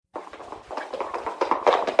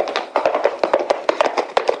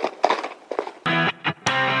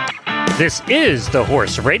This is the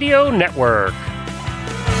Horse Radio Network.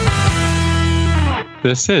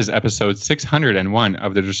 This is episode 601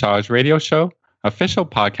 of the Dressage Radio Show, official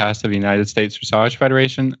podcast of the United States Dressage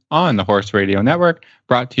Federation on the Horse Radio Network,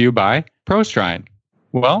 brought to you by ProStride.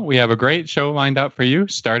 Well, we have a great show lined up for you,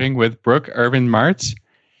 starting with Brook Irving-Martz,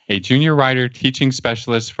 a junior rider teaching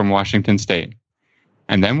specialist from Washington State.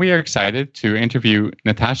 And then we are excited to interview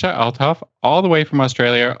Natasha Altoff, all the way from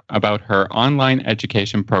Australia, about her online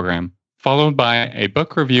education program, followed by a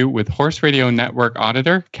book review with Horse Radio Network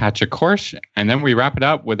auditor Catch a Course, and then we wrap it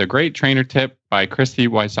up with a great trainer tip by Kristi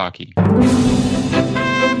Wysocki.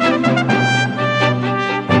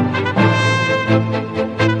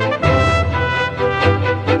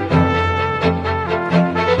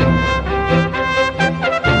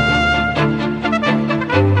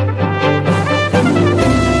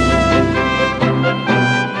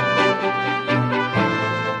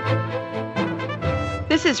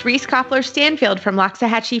 This is Reese Koffler-Stanfield from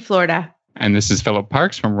Loxahatchee, Florida. And this is Philip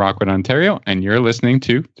Parks from Rockwood, Ontario, and you're listening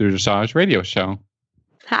to the Dressage Radio Show.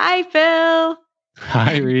 Hi, Phil.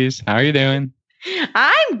 Hi, Reese. How are you doing?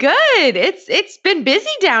 I'm good. It's been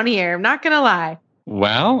busy down here. I'm not going to lie.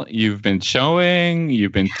 Well, you've been showing,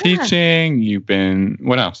 you've been teaching, you've been,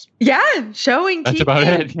 what else? Yeah, showing, That's teaching. about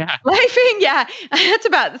it, yeah. Lifing, yeah. That's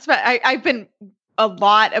about I've been a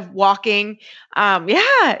lot of walking.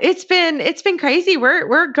 It's been crazy.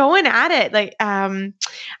 We're going at it. Like, I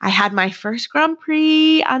had my first Grand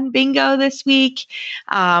Prix on bingo this week.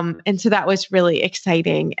 And so that was really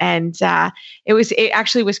exciting. And, it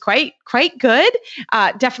actually was quite good.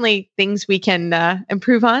 Definitely things we can,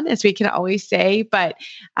 improve on, as we can always say. But,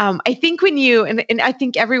 I think when and I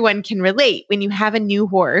think everyone can relate, when you have a new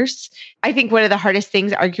horse, I think one of the hardest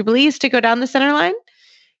things arguably is to go down the center line.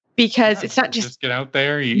 Because it's not just get out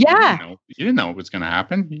there. You didn't know what was going to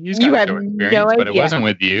happen. You got no experience, but it wasn't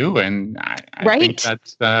with you. And I think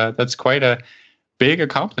that's quite a big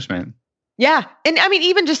accomplishment. Yeah. And I mean,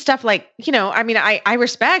 even just stuff like, I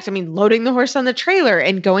respect, loading the horse on the trailer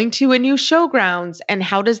and going to a new showgrounds and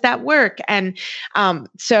how does that work? And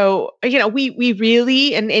so, we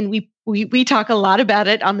really, and we talk a lot about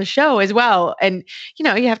it on the show as well. And,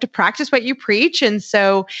 you have to practice what you preach. And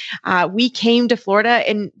so we came to Florida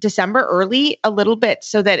in December early a little bit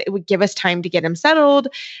so that it would give us time to get him settled,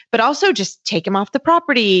 but also just take him off the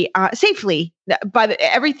property safely. But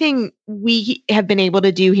everything we have been able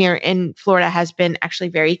to do here in Florida has been actually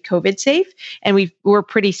very COVID safe. And we're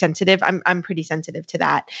pretty sensitive. I'm pretty sensitive to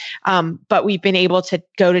that. But we've been able to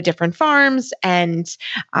go to different farms, and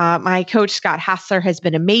my coach, Scott Hassler, has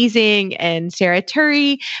been amazing. And Sarah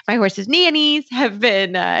Turry, my horse's nannies, has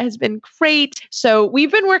been great. So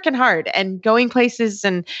we've been working hard and going places,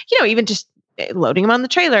 and, even just loading him on the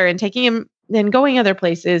trailer and taking him and going other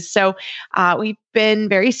places. So we've been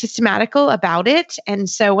very systematical about it. And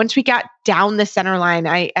so once we got down the center line,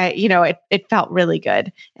 it felt really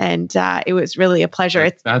good. And it was really a pleasure.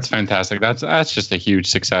 That's fantastic. That's just a huge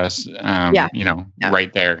success.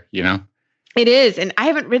 Right there, It is. And I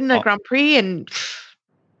haven't ridden a Grand Prix in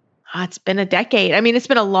it's been a decade. It's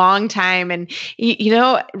been a long time. And,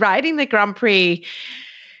 riding the Grand Prix,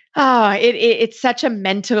 it's such a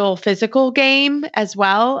mental, physical game as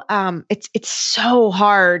well. It's so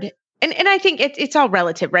hard. And I think it's all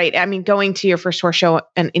relative, right? Going to your first horse show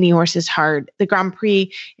on any horse is hard. The Grand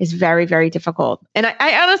Prix is very, very difficult. And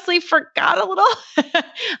I honestly forgot a little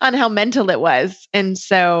on how mental it was. And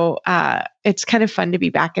so it's kind of fun to be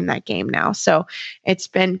back in that game now. So it's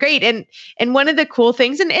been great. And one of the cool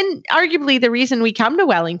things, and arguably the reason we come to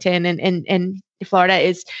Wellington and Florida,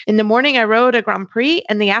 is in the morning I rode a Grand Prix.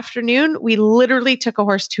 In the afternoon, we literally took a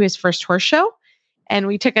horse to his first horse show. And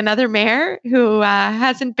we took another mare who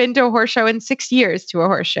hasn't been to a horse show in 6 years to a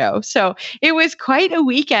horse show. So it was quite a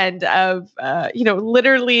weekend of,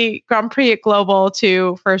 literally Grand Prix at Global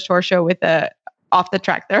to first horse show with a off the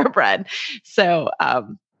track thoroughbred. So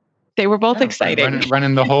they were both exciting.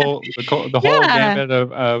 Running the whole gamut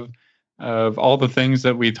of all the things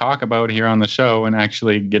that we talk about here on the show, and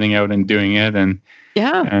actually getting out and doing it, and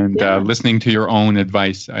listening to your own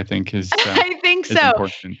advice, I think is I think so.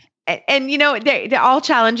 Important. And they're all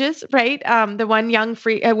challenges, right? The one young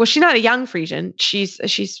she's not a young Friesian. She's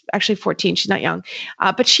actually 14. She's not young,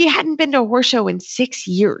 but she hadn't been to a horse show in 6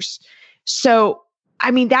 years. So,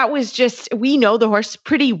 that was just, we know the horse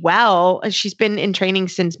pretty well. She's been in training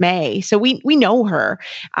since May. So we know her.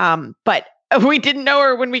 But we didn't know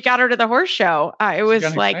her when we got her to the horse show. It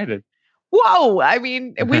was like, excited. whoa. I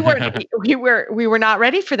mean, we were not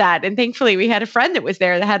ready for that. And thankfully we had a friend that was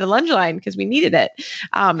there that had a lunge line because we needed it.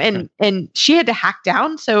 And she had to hack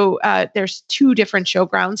down. So there's 2 different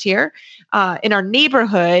showgrounds here. In our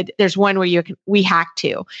neighborhood, there's one where we hack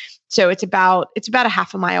to. So it's about a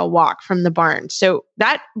half a mile walk from the barn. So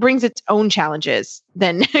that brings its own challenges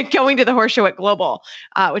than going to the horse show at Global,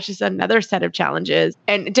 which is another set of challenges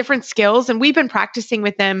and different skills. And we've been practicing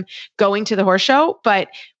with them going to the horse show, but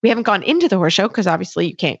we haven't gone into the horse show because obviously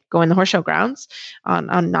you can't go in the horse show grounds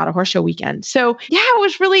on not a horse show weekend. So yeah,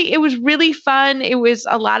 it was really fun. It was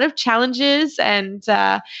a lot of challenges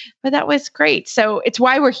but that was great. So it's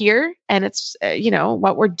why we're here and it's,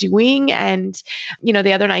 what we're doing. And,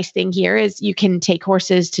 the other nice thing here is you can take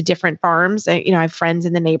horses to different farms. I have friends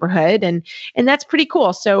in the neighborhood and that's pretty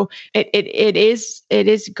cool. So it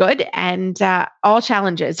is good and all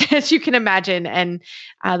challenges as you can imagine. And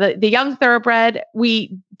the young thoroughbred,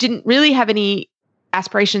 we didn't really have any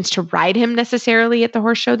aspirations to ride him necessarily at the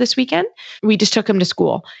horse show this weekend. We just took him to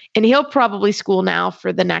school and he'll probably school now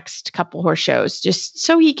for the next couple horse shows, just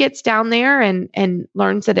so he gets down there and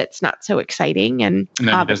learns that it's not so exciting. And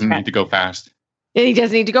then he doesn't need to go fast. He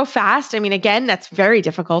doesn't need to go fast. I mean, again, that's very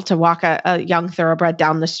difficult to walk a young thoroughbred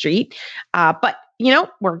down the street. But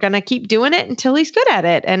we're going to keep doing it until he's good at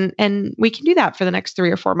it. And we can do that for the next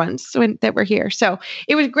 3 or 4 months that we're here. So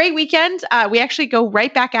it was a great weekend. We actually go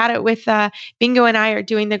right back at it with Bingo and I are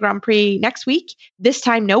doing the Grand Prix next week. This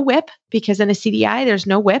time, no whip, because in a CDI, there's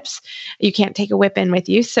no whips. You can't take a whip in with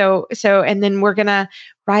you. So, and then we're going to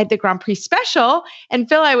ride the Grand Prix special. And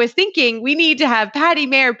Phil, I was thinking we need to have Patty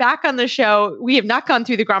Mayer back on the show. We have not gone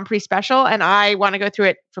through the Grand Prix special and I want to go through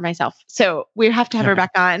it for myself. So we have to have her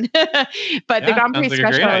back on. But the Grand Prix like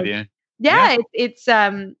special, a great idea. Yeah, it's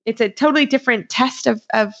a totally different test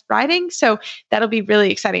of riding. So that'll be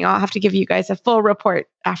really exciting. I'll have to give you guys a full report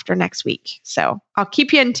after next week. So I'll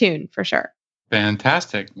keep you in tune for sure.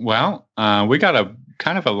 Fantastic. Well, we got a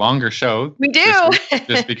kind of a longer show. We do.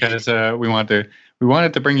 Just because we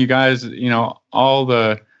wanted to bring you guys, all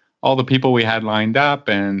the people we had lined up,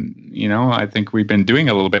 and I think we've been doing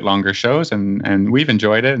a little bit longer shows, and we've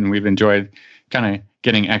enjoyed it, and we've enjoyed kind of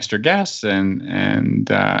getting extra guests and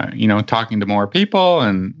talking to more people,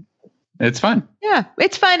 and it's fun. Yeah,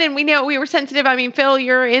 it's fun, and we know we were sensitive. I mean, Phil,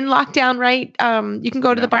 you're in lockdown, right? You can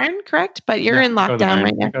go to the barn, correct? But you're in lockdown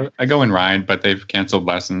right now. I go and ride, but they've canceled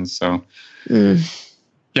lessons, so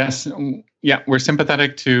yes. Yeah, we're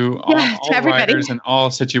sympathetic to all riders in all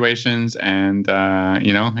situations, and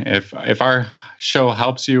if our show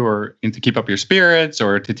helps you or to keep up your spirits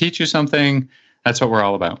or to teach you something, that's what we're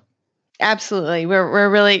all about. Absolutely.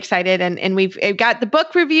 We're really excited. And we've got the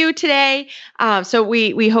book review today. So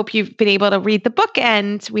we hope you've been able to read the book,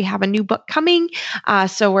 and we have a new book coming.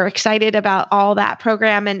 So we're excited about all that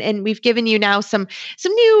program. And we've given you now some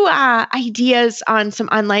new ideas on some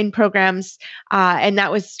online programs. And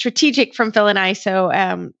that was strategic from Phil and I.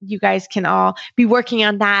 So you guys can all be working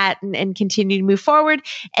on that and continue to move forward.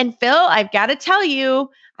 And Phil, I've got to tell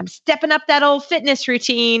you, I'm stepping up that old fitness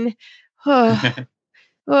routine.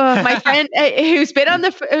 My friend who's been on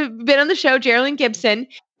the show, Geraldine Gibson,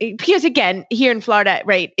 because again, here in Florida,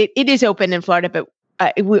 right, it is open in Florida, but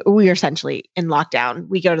we are essentially in lockdown.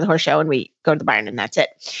 We go to the horse show and we go to the barn and that's it.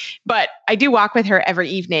 But I do walk with her every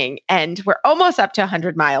evening, and we're almost up to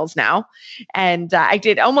 100 miles now. And I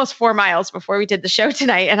did almost 4 miles before we did the show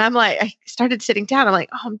tonight. And I'm like, I started sitting down. I'm like,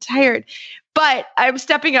 oh, I'm tired. But I'm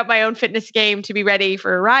stepping up my own fitness game to be ready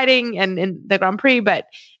for riding and in the Grand Prix. But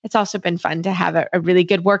it's also been fun to have a really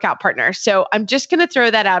good workout partner. So I'm just going to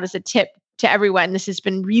throw that out as a tip to everyone. This has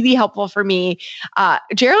been really helpful for me.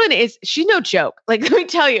 Geraldine she's no joke. Like, let me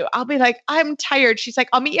tell you, I'll be like, I'm tired. She's like,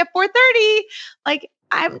 I'll meet you at 4:30. Like,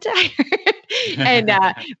 I'm tired. And,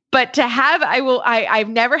 but to have, I've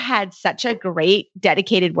never had such a great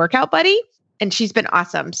dedicated workout buddy. And she's been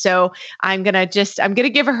awesome. So I'm going to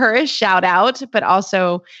give her a shout out, but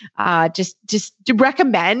also just to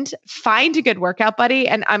recommend, find a good workout buddy.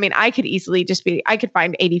 And I mean, I could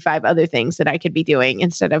find 85 other things that I could be doing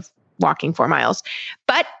instead of walking 4 miles.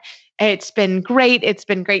 But it's been great. It's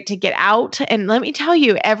been great to get out. And let me tell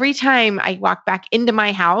you, every time I walk back into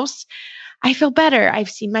my house, I feel better. I've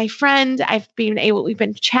seen my friend. We've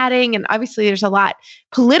been chatting, and obviously there's a lot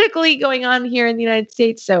politically going on here in the United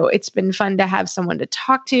States. So it's been fun to have someone to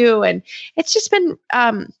talk to. And it's just been,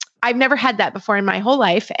 I've never had that before in my whole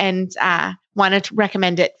life, and wanted to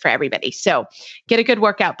recommend it for everybody. So get a good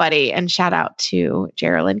workout buddy, and shout out to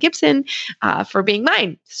Geraldine Gibson for being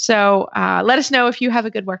mine. So let us know if you have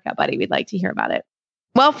a good workout buddy. We'd like to hear about it.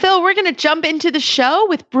 Well, Phil, we're going to jump into the show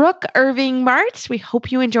with Brook Irving-Martz. We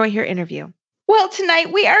hope you enjoy her interview. Well,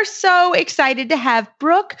 tonight we are so excited to have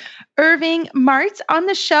Brook Irving-Martz on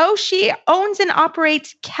the show. She owns and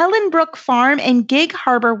operates Kellenbrook Farm in Gig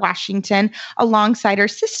Harbor, Washington, alongside her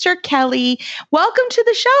sister, Kelly. Welcome to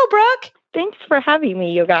the show, Brook. Thanks for having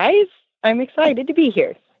me, you guys. I'm excited to be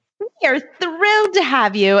here. We are thrilled to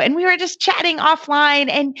have you. And we were just chatting offline,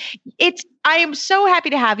 and I am so happy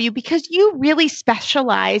to have you because you really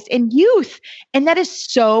specialize in youth, and that is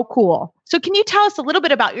so cool. So can you tell us a little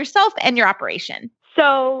bit about yourself and your operation?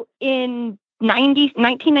 So in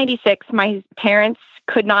 1996, my parents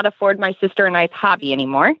could not afford my sister and I's hobby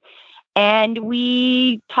anymore. And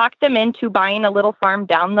we talked them into buying a little farm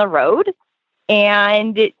down the road.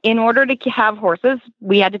 And in order to have horses,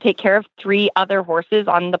 we had to take care of 3 other horses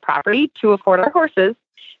on the property to afford our horses.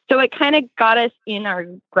 So it kind of got us in our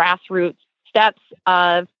grassroots steps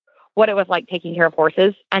of what it was like taking care of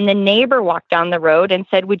horses. And the neighbor walked down the road and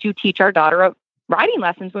said, would you teach our daughter riding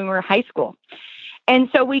lessons when we were in high school? And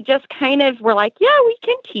so we just kind of were like, yeah, we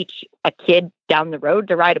can teach a kid down the road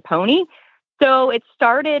to ride a pony. So it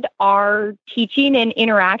started our teaching and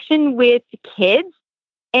interaction with kids.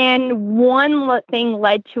 And one thing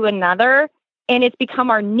led to another, and it's become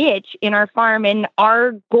our niche in our farm. And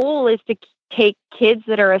our goal is to take kids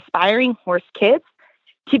that are aspiring horse kids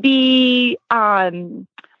to be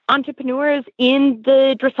entrepreneurs in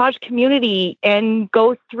the dressage community and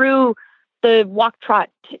go through the walk trot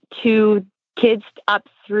to kids up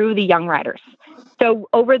through the young riders. So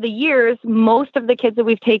over the years, most of the kids that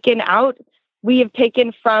we've taken out, we have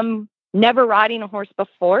taken from never riding a horse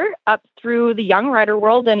before up through the young rider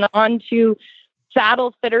world and on to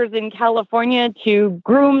saddle fitters in California, to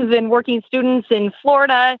grooms and working students in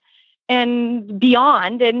Florida and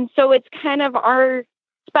beyond. And so it's kind of our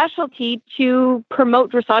specialty to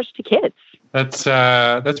promote dressage to kids. That's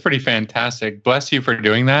pretty fantastic. Bless you for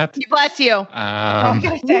doing that. Bless you. I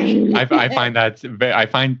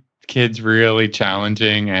find kids really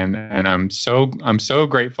challenging, and I'm so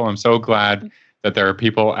grateful. I'm so glad that there are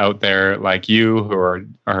people out there like you who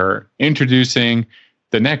are introducing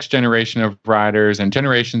the next generation of riders and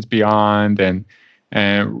generations beyond, and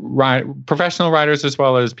professional riders, as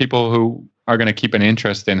well as people who are going to keep an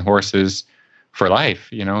interest in horses for life.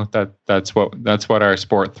 You know, that's what our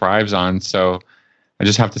sport thrives on. So I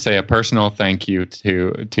just have to say a personal thank you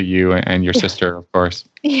to you and your sister, of course.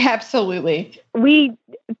 Yeah, absolutely. We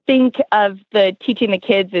think of the teaching the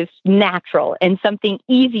kids as natural and something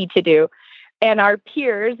easy to do. And our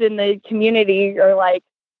peers in the community are like,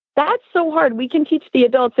 that's so hard. We can teach the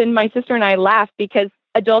adults. And my sister and I laugh because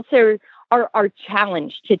adults are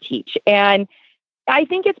challenged to teach. And I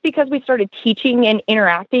think it's because we started teaching and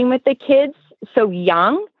interacting with the kids so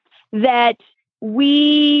young that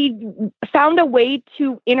we found a way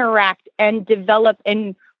to interact and develop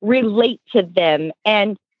and relate to them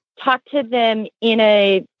and talk to them in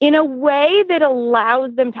a way that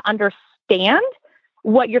allows them to understand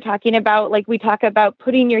what you're talking about. Like we talk about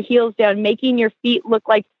putting your heels down, making your feet look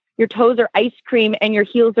like your toes are ice cream and your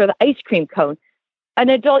heels are the ice cream cone. An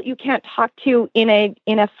adult you can't talk to in a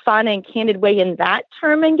fun and candid way in that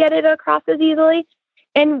term and get it across as easily.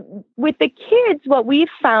 And with the kids, what we've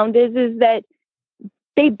found is that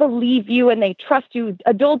they believe you and they trust you.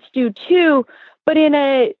 Adults do too, but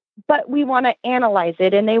we want to analyze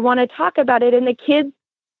it and they want to talk about it. And the kids,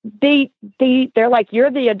 they're like,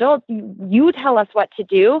 you're the adult, you tell us what to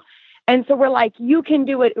do. And so we're like, you can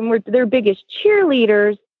do it. And we're their biggest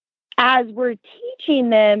cheerleaders as we're teaching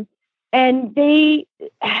them. And they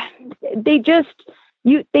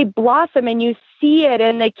blossom and you see it,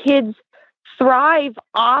 and the kids thrive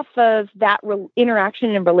off of that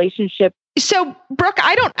interaction and relationship. So, Brook,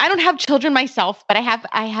 I don't have children myself, but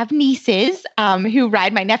I have nieces who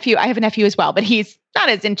ride. My nephew, I have a nephew as well, but he's not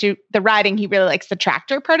as into the riding. He really likes the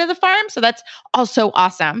tractor part of the farm, so that's also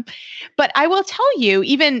awesome. But I will tell you,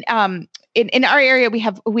 even in our area, we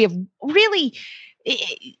have really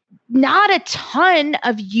not a ton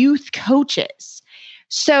of youth coaches.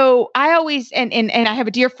 So I always, and I have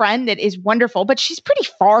a dear friend that is wonderful, but she's pretty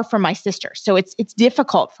far from my sister. So it's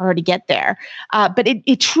difficult for her to get there. But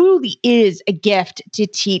it truly is a gift to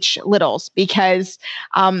teach littles because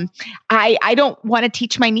I don't want to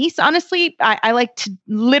teach my niece. Honestly, I like to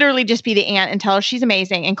literally just be the aunt and tell her she's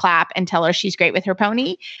amazing and clap and tell her she's great with her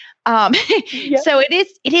pony. Yep. So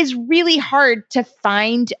it is really hard to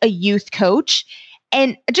find a youth coach.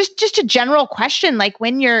 And just a general question, like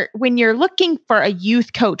when you're looking for a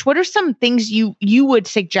youth coach, what are some things you would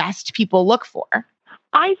suggest people look for?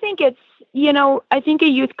 I think I think a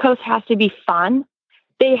youth coach has to be fun.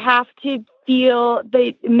 They have to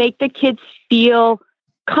they make the kids feel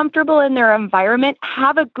comfortable in their environment,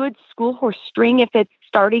 have a good school horse string if it's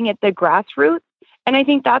starting at the grassroots. And I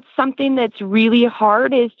think that's something that's really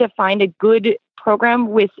hard, is to find a good program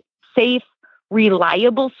with safe,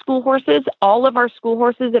 reliable school horses. All of our school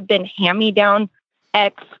horses have been hand-me-down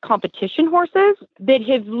ex-competition horses that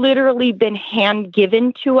have literally been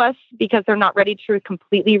hand-given to us because they're not ready to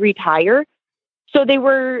completely retire. So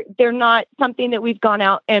they're not something that we've gone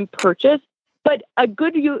out and purchased, but a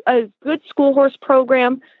good school horse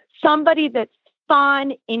program, somebody that's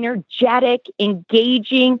fun, energetic,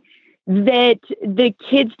 engaging, that the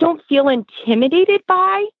kids don't feel intimidated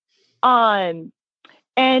by, and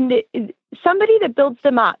somebody that builds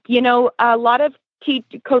them up. A lot of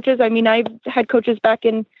coaches, I mean, I've had coaches back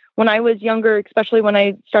in when I was younger, especially when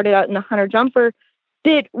I started out in the hunter jumper,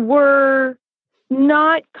 that were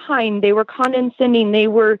not kind. They were condescending. They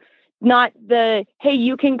were not the, hey,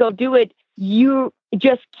 you can go do it, you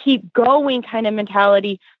just keep going kind of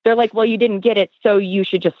mentality. They're like, well, you didn't get it, so you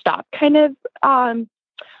should just stop kind of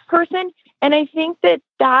person. And I think that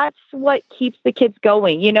that's what keeps the kids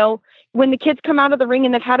going. When the kids come out of the ring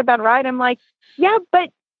and they've had a bad ride, I'm like, yeah,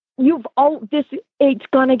 but it's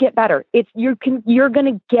going to get better. You're going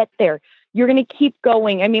to get there. You're going to keep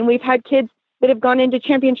going. I mean, we've had kids that have gone into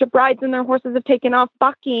championship rides and their horses have taken off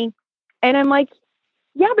bucking. And I'm like,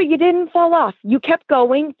 yeah, but you didn't fall off. You kept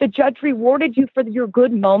going. The judge rewarded you for your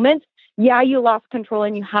good moments. Yeah, you lost control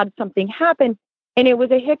and you had something happen and it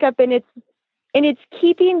was a hiccup, and it's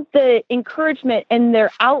keeping the encouragement and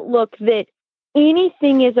their outlook that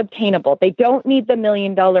anything is obtainable. They don't need the $1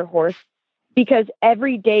 million horse, because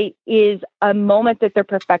every day is a moment that they're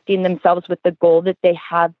perfecting themselves with the goal that they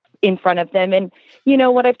have in front of them. And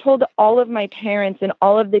what I've told all of my parents and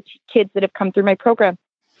all of the kids that have come through my program,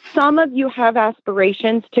 some of you have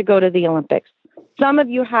aspirations to go to the Olympics. Some of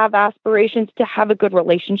you have aspirations to have a good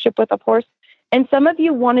relationship with a horse. And some of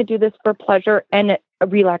you want to do this for pleasure and a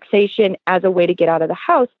relaxation as a way to get out of the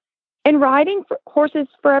house. And riding for horses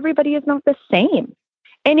for everybody is not the same.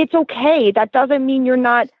 And it's okay. That doesn't mean you're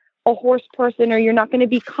not a horse person or you're not going to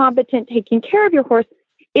be competent taking care of your horse.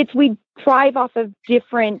 We thrive off of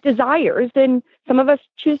different desires. And some of us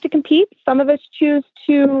choose to compete. Some of us choose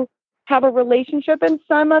to have a relationship. And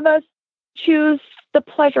some of us choose the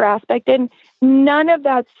pleasure aspect. And none of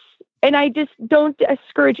that's, and I just don't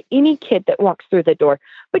discourage any kid that walks through the door.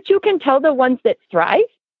 But you can tell the ones that thrive,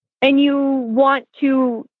 and you want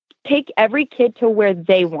to take every kid to where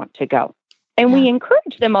they want to go. And we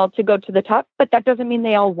encourage them all to go to the top, but that doesn't mean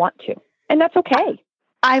they all want to. And that's okay.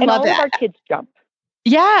 I love that. All of our kids jump.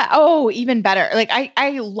 Yeah. Oh, even better. Like,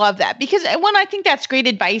 I love that, because I think that's great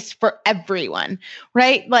advice for everyone,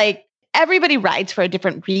 right? Like, everybody rides for a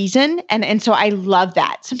different reason. And so I love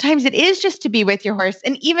that. Sometimes it is just to be with your horse.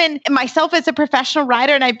 And even myself as a professional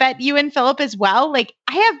rider, and I bet you and Philip as well, like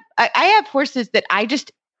I have horses that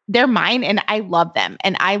they're mine and I love them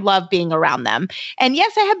and I love being around them. And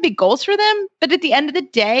yes, I have big goals for them, but at the end of the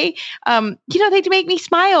day, they make me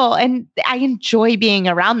smile and I enjoy being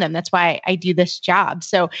around them. That's why I do this job.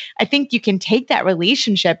 So I think you can take that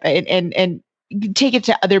relationship and take it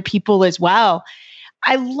to other people as well.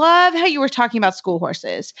 I love how you were talking about school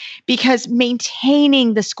horses, because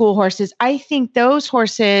maintaining the school horses, I think those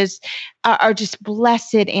horses are just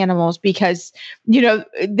blessed animals, because,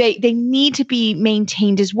 they need to be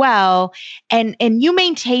maintained as well. And you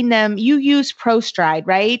maintain them, you use ProStride,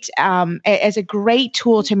 right? As a great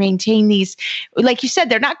tool to maintain these. Like you said,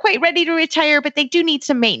 they're not quite ready to retire, but they do need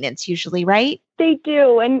some maintenance usually, right? They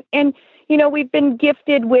do. And we've been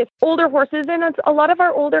gifted with older horses, and it's a lot of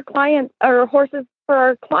our older clients or horses for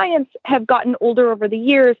our clients have gotten older over the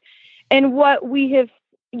years. And what we have,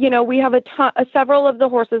 we have several of the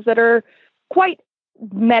horses that are quite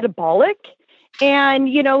metabolic, and,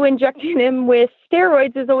 injecting them with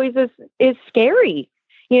steroids is always is scary,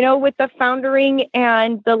 with the foundering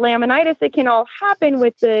and the laminitis that can all happen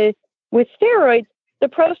with steroids. The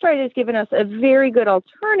ProStride has given us a very good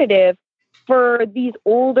alternative for these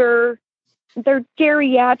older, they're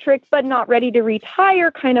geriatric, but not ready to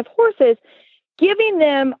retire kind of horses, giving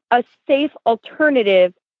them a safe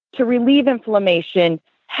alternative to relieve inflammation,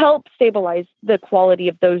 help stabilize the quality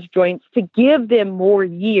of those joints, to give them more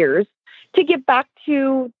years to get back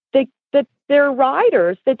to their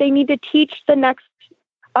riders that they need to teach the next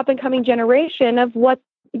up and coming generation of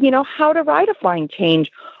how to ride a flying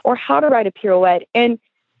change or how to ride a pirouette. And,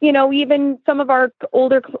 even some of our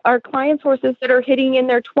clients' horses that are hitting in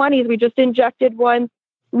their 20s, we just injected one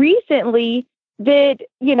recently that,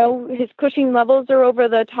 his Cushing levels are over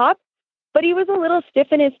the top, but he was a little stiff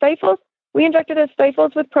in his stifles. We injected his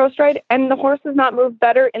stifles with ProStride, and the horse has not moved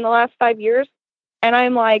better in the last 5 years. And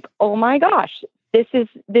I'm like, oh my gosh, this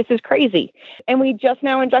is crazy. And we just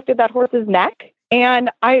now injected that horse's neck,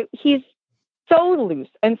 And he's so loose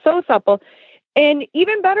and so supple, and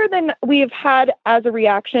even better than we've had as a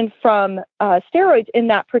reaction from steroids in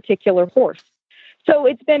that particular horse. So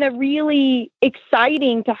it's been a really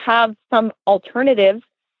exciting to have some alternatives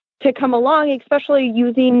to come along, especially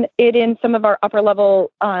using it in some of our upper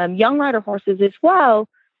level young rider horses as well,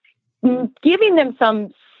 giving them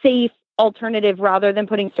some safe alternative rather than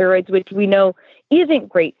putting steroids, which we know isn't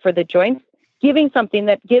great for the joints, giving something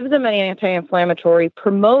that gives them an anti-inflammatory,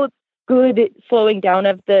 promotes good slowing down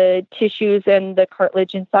of the tissues and the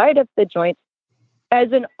cartilage inside of the joints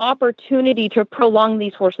as an opportunity to prolong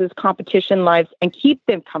these horses' competition lives and keep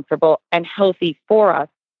them comfortable and healthy for us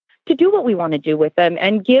to do what we want to do with them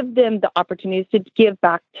and give them the opportunities to give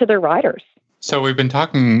back to their riders. So we've been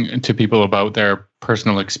talking to people about their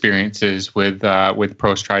personal experiences with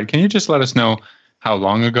ProStride. Can you just let us know how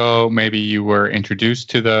long ago maybe you were introduced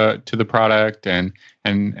to the product and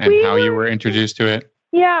how you were introduced to it?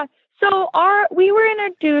 Yeah. So we were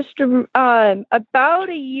introduced about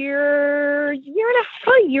a year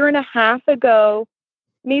and a half ago,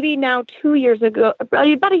 maybe now 2 years ago,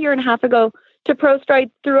 about a year and a half ago, to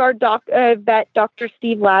ProStride through our vet, Dr.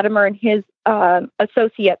 Steve Latimer, and his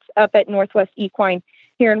associates up at Northwest Equine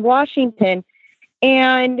here in Washington.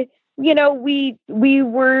 And, we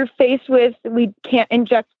were faced with, we can't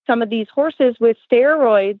inject some of these horses with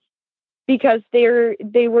steroids because their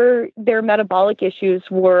metabolic issues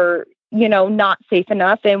were, not safe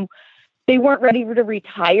enough, and they weren't ready to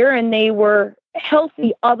retire, and they were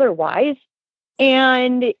healthy otherwise.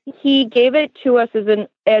 And he gave it to us as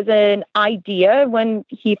an idea when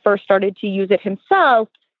he first started to use it himself.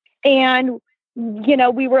 And,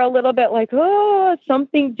 we were a little bit like, oh,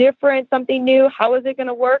 something different, something new. How is it going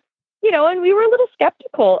to work? And we were a little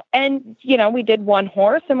skeptical. And, we did one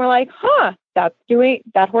horse and we're like,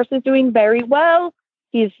 that horse is doing very well.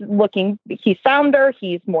 He's sounder.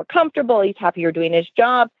 He's more comfortable. He's happier doing his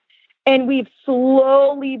job. And we've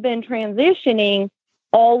slowly been transitioning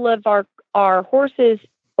all of our horses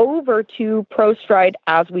over to ProStride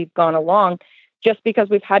as we've gone along, just because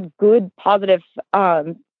we've had good, positive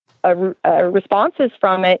responses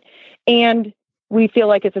from it. And we feel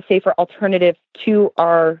like it's a safer alternative to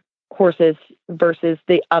our horses versus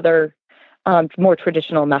the other more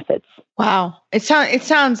traditional methods. Wow. It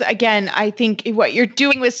sounds, again, I think what you're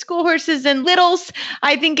doing with school horses and littles,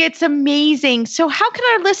 I think it's amazing. So how can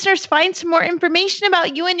our listeners find some more information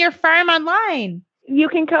about you and your farm online? You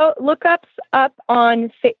can go look us up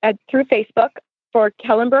on through Facebook for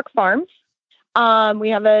Kellenbrook Farms. We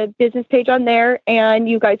have a business page on there, and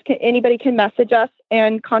anybody can message us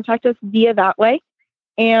and contact us via that way.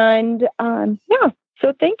 And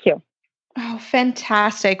so thank you. Oh,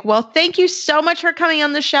 fantastic. Well, thank you so much for coming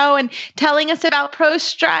on the show and telling us about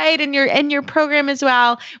ProStride and your program as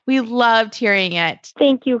well. We loved hearing it.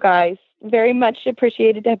 Thank you, guys. Very much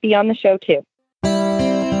appreciated to be on the show too.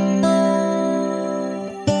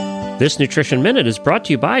 This Nutrition Minute is brought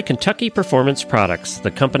to you by Kentucky Performance Products, the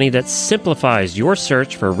company that simplifies your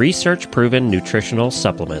search for research-proven nutritional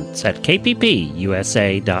supplements at kppusa.com.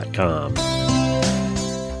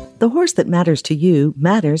 The horse that matters to you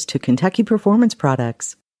matters to Kentucky Performance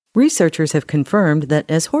Products. Researchers have confirmed that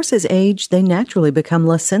as horses age, they naturally become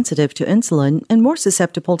less sensitive to insulin and more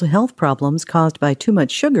susceptible to health problems caused by too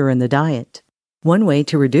much sugar in the diet. One way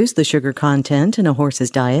to reduce the sugar content in a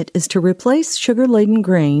horse's diet is to replace sugar-laden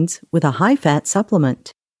grains with a high-fat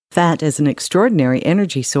supplement. Fat is an extraordinary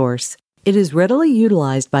energy source. It is readily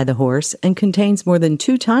utilized by the horse and contains more than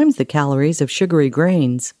 2 times the calories of sugary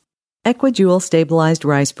grains. Equijewel Stabilized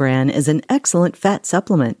Rice Bran is an excellent fat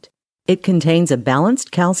supplement. It contains a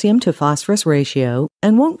balanced calcium to phosphorus ratio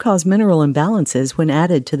and won't cause mineral imbalances when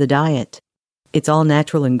added to the diet. Its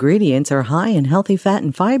all-natural ingredients are high in healthy fat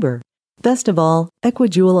and fiber. Best of all,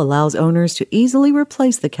 Equijewel allows owners to easily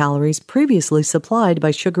replace the calories previously supplied by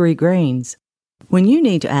sugary grains. When you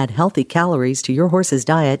need to add healthy calories to your horse's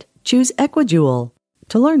diet, choose Equijewel.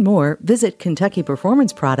 To learn more, visit Kentucky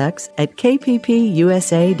Performance Products at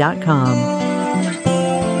kppusa.com.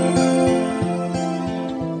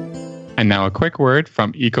 And now a quick word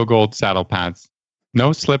from EcoGold saddle pads.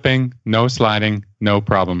 No slipping, no sliding, no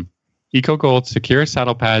problem. EcoGold secure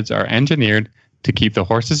saddle pads are engineered to keep the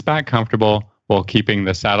horse's back comfortable while keeping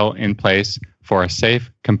the saddle in place for a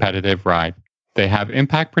safe, competitive ride. They have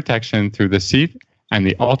impact protection through the seat, and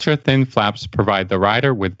the ultra-thin flaps provide the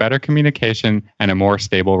rider with better communication and a more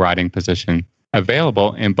stable riding position.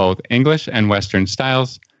 Available in both English and Western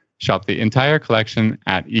styles. Shop the entire collection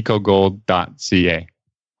at ecogold.ca.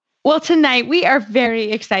 Well, tonight we are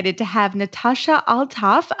very excited to have Natasha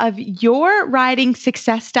Altoff of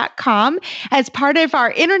YourRidingSuccess.com as part of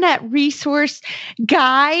our internet resource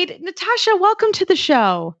guide. Natasha, welcome to the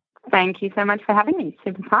show. Thank you so much for having me.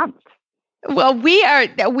 Super pumped. Well, we are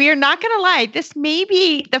not going to lie. This may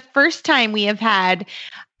be the first time we have had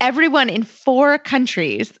everyone in 4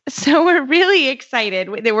 countries. So we're really excited.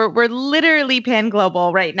 We're literally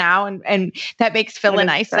pan-global right now, and that makes feeling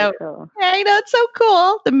nice. So cool. I know, it's so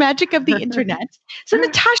cool. The magic of the internet. So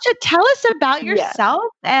Natasha, tell us about yourself.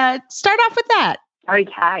 Start off with that.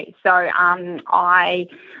 Okay. So I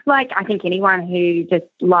think anyone who just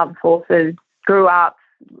loves horses grew up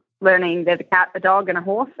learning there's a cat, a dog, and a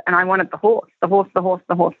horse, and I wanted the horse.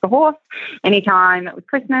 Anytime it was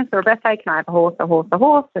Christmas or a birthday, can I have a horse?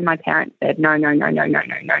 And my parents said, no,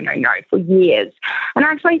 for years. And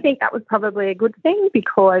I actually think that was probably a good thing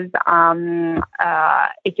because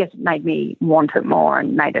it just made me want it more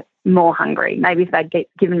and made it more hungry. Maybe if they'd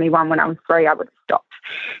given me one when I was 3, I would have stopped.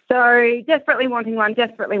 So desperately wanting one,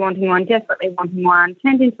 turned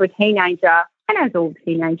into a teenager, and as all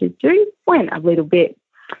teenagers do, went a little bit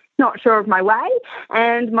not sure of my way.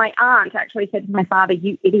 And my aunt actually said to my father,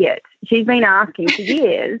 "You idiot. She's been asking for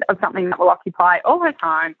years of something that will occupy all her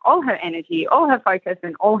time, all her energy, all her focus,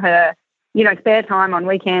 and all her, spare time on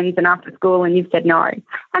weekends and after school, and you've said no."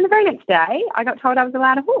 And the very next day, I got told I was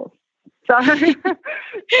allowed a horse. So I love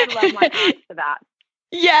my aunt for that.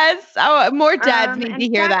 Yes. Oh, more dads need to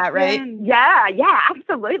hear that, right? Yeah,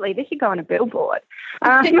 absolutely. This should go on a billboard.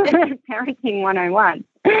 Parenting 101.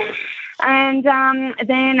 And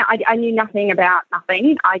then I knew nothing about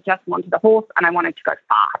nothing. I just wanted a horse and I wanted to go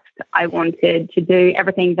fast. I wanted to do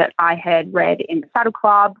everything that I had read in the saddle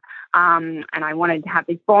club. And I wanted to have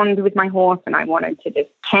this bond with my horse, and I wanted to just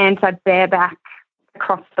canter bareback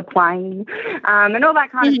across the plain and all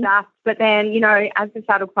that kind of stuff. But then, as the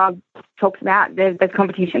saddle club talks about, there's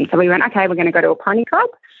competition. So we went, okay, we're going to go to a pony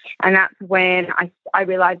club. And that's when I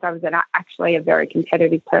realized I was actually a very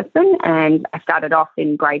competitive person. And I started off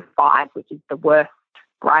in grade 5, which is the worst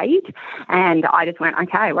grade. And I just went,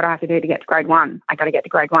 okay, what do I have to do to get to grade 1? I got to get to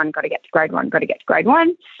grade 1, got to get to grade 1, got to get to grade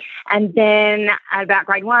 1. And then at about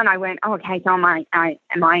grade 1, I went, oh, okay, so am I an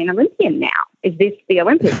Olympian now? Is this the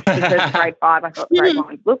Olympics? Because grade 5, I thought grade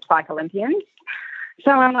 1 looked like Olympians.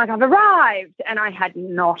 So I'm like, I've arrived. And I had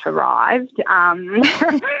not arrived.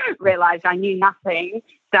 Realized I knew nothing.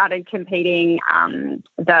 Started competing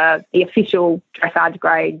the official dressage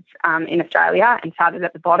grades in Australia, and started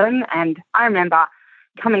at the bottom. And I remember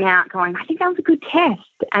coming out going, I think that was a good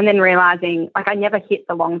test. And then realizing, I never hit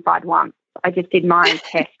the long side once. I just did my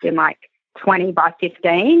test in 20 by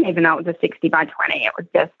 15, even though it was a 60 by 20. It was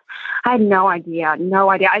just, I had no idea. I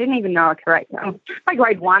didn't even know a correct, by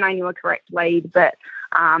grade 1, I knew a correct lead, but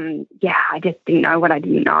I just didn't know what I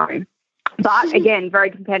didn't know. But again, very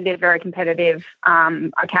competitive.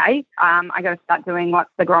 I got to start doing what's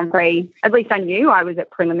the Grand Prix. At least I knew I was at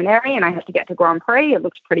preliminary and I had to get to Grand Prix. It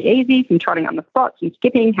looked pretty easy, some trotting on the spot, some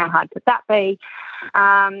skipping. How hard could that be?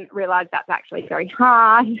 Realized that's actually very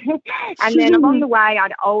hard. And then along the way,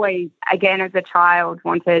 I'd always, again, as a child,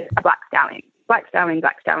 wanted a black stallion.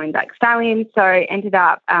 So ended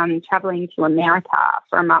up traveling to America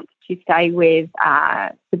for a month to stay with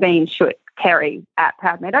Sabine Schutt-Kerry at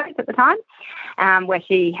Proud Meadows at the time, where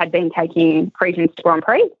she had been taking Friesians to Grand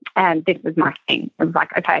Prix. And this was my thing. It was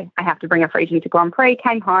like, okay, I have to bring a Friesian to Grand Prix.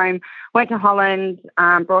 Came home, went to Holland,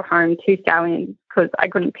 brought home 2 stallions because I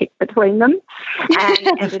couldn't pick between them, and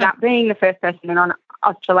ended up being the first person in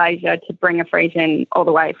Australasia to bring a Friesian all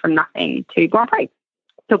the way from nothing to Grand Prix.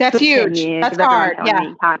 That's huge. That's hard. Yeah.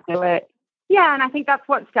 You can't do it. Yeah, and I think that's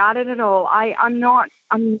what started it all. I'm not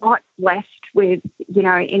blessed with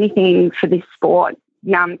anything for this sport.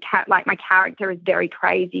 My character is very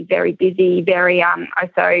crazy, very busy, very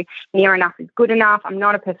so near enough is good enough. I'm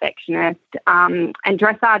not a perfectionist, and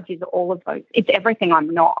dressage is all of those. It's everything I'm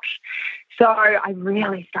not. So I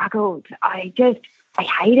really struggled. I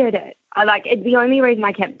hated it. The only reason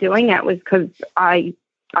I kept doing it was because I'm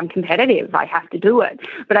competitive. I have to do it.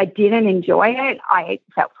 But I didn't enjoy it. I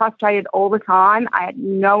felt frustrated all the time. I had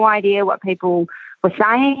no idea what people were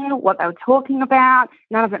saying, what they were talking about.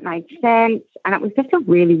 None of it made sense. And it was just a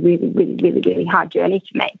really, really, really, really, really hard journey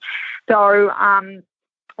for me. So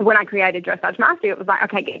when I created Dressage Mastery, it was like,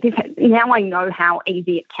 okay, now I know how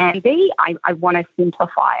easy it can be. I want to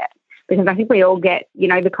simplify it because I think we all get,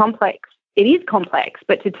 the complex. It is complex,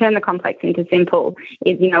 but to turn the complex into simple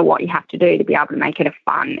is, what you have to do to be able to make it a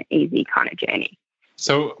fun, easy kind of journey.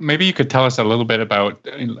 So maybe you could tell us a little bit about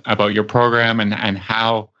your program and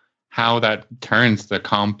how that turns the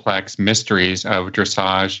complex mysteries of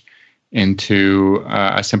dressage into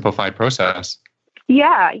a simplified process.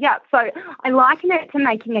 Yeah. So I liken it to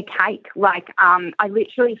making a cake. Like, I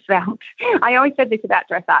literally felt, I always said this about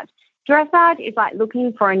dressage. Dressage is like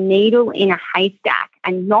looking for a needle in a haystack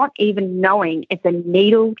and not even knowing it's a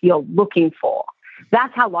needle you're looking for.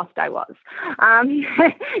 That's how lost I was.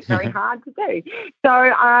 Very hard to do. So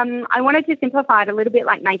I wanted to simplify it a little bit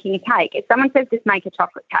like making a cake. If someone says just make a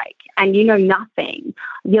chocolate cake and you know nothing,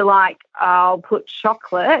 you're like, I'll put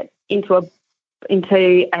chocolate into a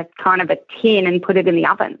kind of a tin and put it in the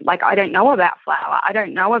oven. Like, I don't know about flour. I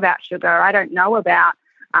don't know about sugar. I don't know about,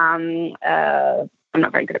 I'm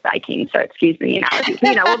not very good at baking, so excuse me, you know.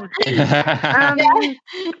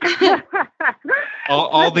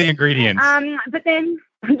 All the ingredients. But then,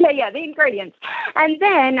 the ingredients. And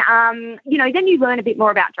then, then you learn a bit more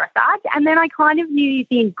about dressage. And then I kind of knew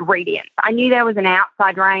the ingredients. I knew there was an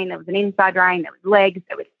outside rein, there was an inside rein, there was legs,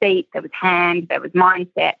 there was feet, there was hand, there was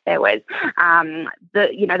mindset, there was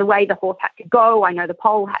the way the horse had to go. I know the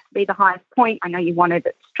pole had to be the highest point. I know you wanted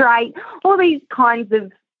it straight. All these kinds of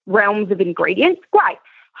realms of ingredients. Great.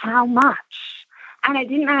 How much? And it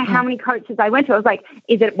didn't matter how many coaches I went to. I was like,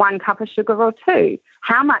 is it 1 cup of sugar or 2?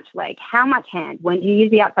 How much leg? How much hand? When do you use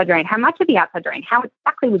the outside drain? How much of the outside drain? How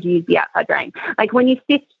exactly would you use the outside drain? Like, when you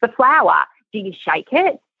sift the flour, do you shake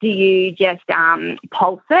it? Do you just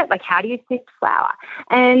pulse it? Like, how do you sift flour?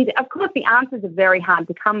 And of course, the answers are very hard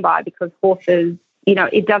to come by because horses,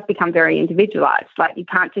 it does become very individualized. Like, you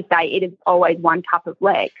can't just say it is always 1 cup of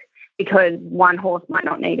leg, because one horse might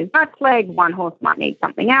not need as much leg, one horse might need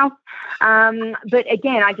something else. But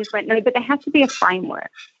again, I just went, no, but there has to be a framework.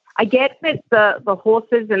 I get that the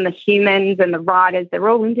horses and the humans and the riders, they're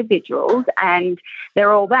all individuals and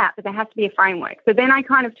they're all that, but there has to be a framework. So then I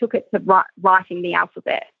kind of took it to writing the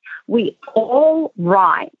alphabet. We all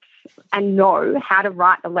write and know how to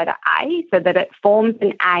write the letter A so that it forms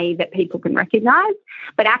an A that people can recognize.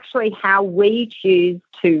 But actually how we choose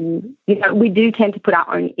to, we do tend to put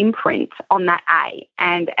our own imprint on that A.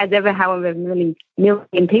 And however many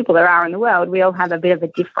million people there are in the world, we all have a bit of a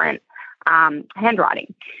different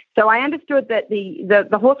handwriting. So I understood that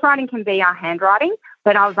the horse riding can be our handwriting,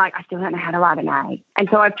 but I was like, I still don't know how to write an A. And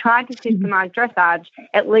so I've tried to systemize dressage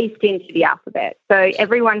at least into the alphabet. So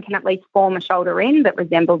everyone can at least form a shoulder in that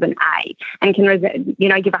resembles an A and can,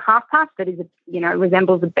 give a half pass that is,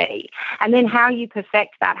 resembles a B. And then how you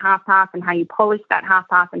perfect that half pass and how you polish that half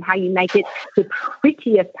pass and how you make it the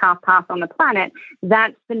prettiest half pass on the planet,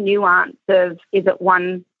 that's the nuance of, is it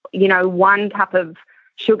 1 cup of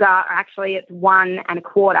sugar, or actually it's 1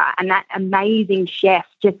 1/4. And that amazing chef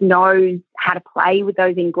just knows how to play with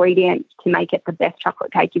those ingredients to make it the best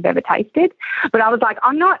chocolate cake you've ever tasted. But I was like,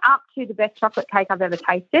 I'm not up to the best chocolate cake I've ever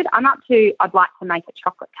tasted. I'd like to make a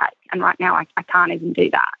chocolate cake. And right now I can't even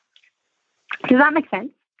do that. Does that make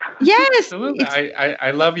sense? Yes. Absolutely.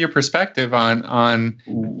 I love your perspective on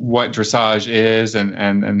what dressage is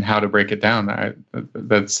and how to break it down.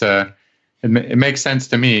 It makes sense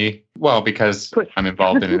to me, well, because I'm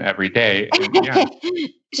involved in it every day. And,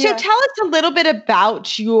 So tell us a little bit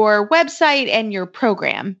about your website and your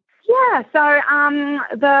program. Yeah, so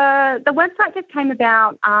the website just came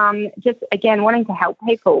about just, again, wanting to help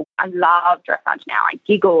people. I love dressage now. I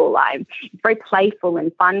giggle. It's very playful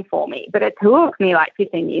and fun for me, but it took me like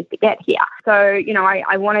 15 years to get here. So,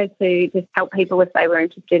 I wanted to just help people if they were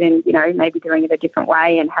interested in, maybe doing it a different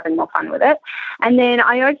way and having more fun with it. And then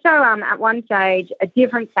I also, at one stage, a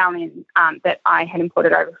different stallion that I had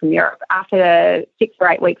imported over from Europe, after 6 or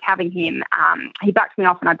 8 weeks having him, he backed me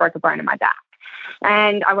off and I broke a bone in my back.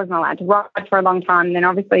 And I wasn't allowed to ride for a long time. And then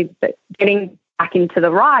obviously getting back into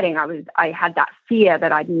the riding, I had that fear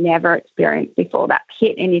that I'd never experienced before, that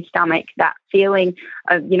pit in your stomach, that feeling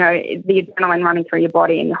of, the adrenaline running through your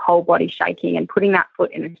body and your whole body shaking and putting that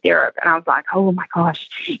foot in a stirrup. And I was like, oh my gosh,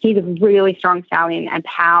 he's a really strong stallion and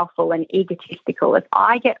powerful and egotistical. If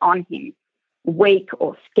I get on him weak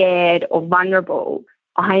or scared or vulnerable,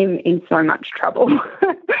 I'm in so much trouble.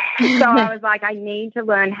 So I was like, I need to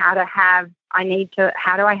learn how do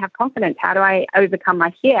I have confidence? How do I overcome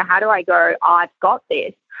my fear? How do I go, I've got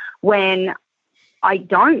this, when I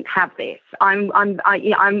don't have this? I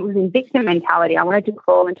was in victim mentality. I wanted to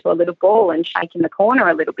crawl into a little ball and shake in the corner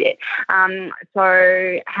a little bit.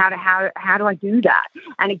 So how do I do that?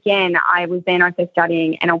 And again, I was then also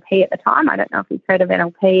studying NLP at the time. I don't know if you've heard of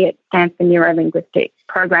NLP. It stands for neuro-linguistic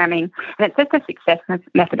programming, and it's just a success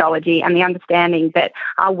methodology and the understanding that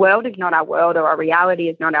our world is not our world, or our reality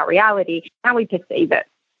is not our reality, how we perceive it.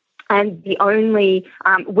 And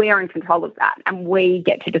we're in control of that, and we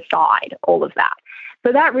get to decide all of that.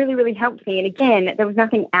 So that really, really helped me. And again, there was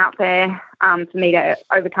nothing out there for me to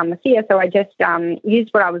overcome the fear. So I just used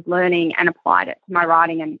what I was learning and applied it to my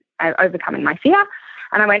riding and overcoming my fear.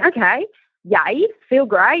 And I went, okay, yay, feel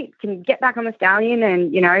great, can get back on the stallion.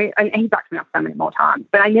 And, and he backed me up so many more times.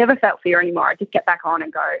 But I never felt fear anymore. I just get back on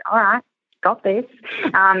and go, all right, got this.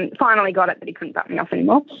 Finally got it that he couldn't back me off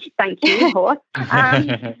anymore. Thank you, horse.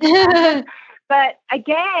 But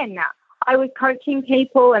again, I was coaching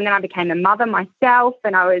people, and then I became a mother myself,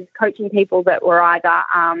 and I was coaching people that were either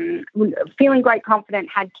feeling great, confident,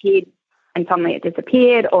 had kids, and suddenly it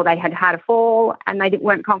disappeared, or they had had a fall and they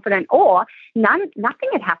weren't confident, or nothing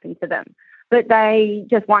had happened to them, but they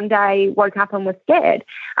just one day woke up and were scared.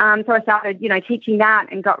 So I started, teaching that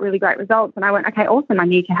and got really great results. And I went, okay, awesome. I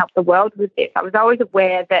need to help the world with this. I was always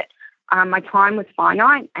aware that my time was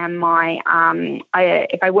finite, and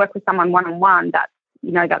if I work with someone one-on-one, that's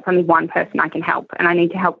only one person I can help, and I need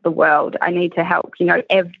to help the world. I need to help,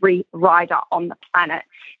 every rider on the planet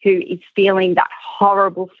who is feeling that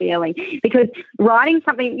horrible feeling. Because riding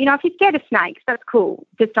something, if you're scared of snakes, that's cool.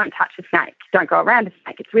 Just don't touch a snake. Don't go around a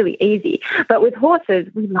snake. It's really easy. But with horses,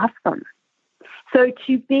 we love them. So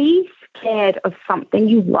to be scared of something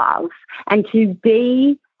you love, and to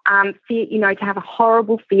be to have a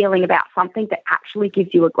horrible feeling about something that actually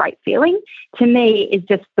gives you a great feeling, to me is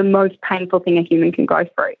just the most painful thing a human can go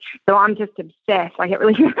through. So I'm just obsessed. I'm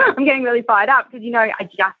getting really fired up because,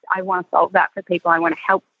 I want to solve that for people. I want to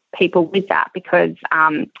help people with that because,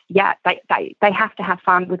 they have to have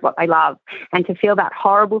fun with what they love, and to feel that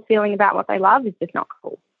horrible feeling about what they love is just not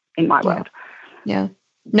cool in my world. Yeah.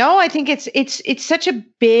 No, I think it's such a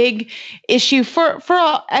big issue for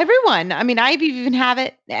everyone. I mean, I've even have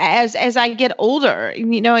it as I get older.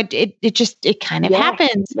 It kind of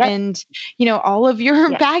happens, and all of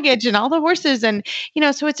your baggage and all the horses, and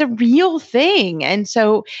so it's a real thing. And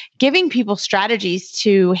so giving people strategies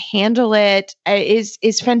to handle it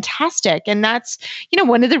is fantastic. And that's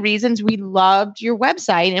one of the reasons we loved your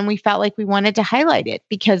website, and we felt like we wanted to highlight it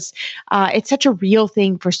because it's such a real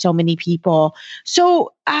thing for so many people. So.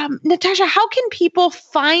 Natasha, how can people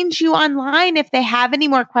find you online if they have any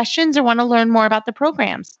more questions or want to learn more about the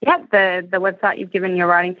programs? Yep, the website you've given,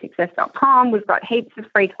 yourridingsuccess.com. We've got heaps of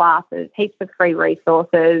free classes, heaps of free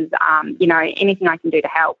resources. Anything I can do to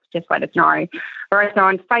help, just let us know. We're also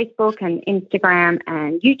on Facebook and Instagram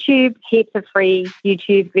and YouTube, heaps of free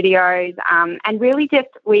YouTube videos. And really just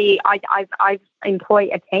I employ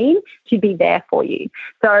a team to be there for you.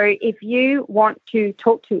 So if you want to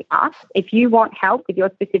talk to us, if you want help with your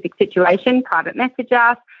specific situation, private message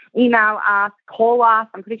us, email us, call us.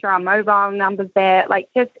 I'm pretty sure our mobile number's there.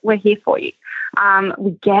 We're here for you.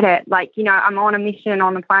 We get it. I'm on a mission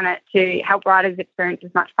on the planet to help riders experience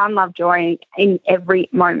as much fun, love, joy in every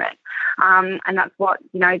moment. And that's what,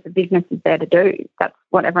 the business is there to do. That's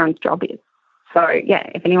what everyone's job is. So,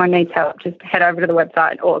 if anyone needs help, just head over to the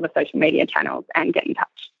website or the social media channels and get in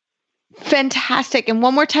touch. Fantastic. And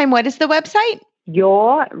one more time, what is the website?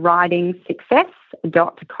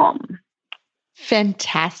 yourridingsuccess.com.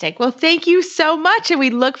 Fantastic. Well, thank you so much. And we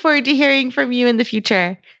look forward to hearing from you in the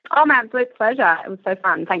future. Oh, my absolute pleasure. It was so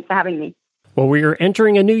fun. Thanks for having me. Well, we are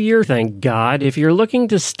entering a new year, thank God. If you're looking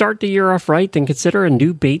to start the year off right, then consider a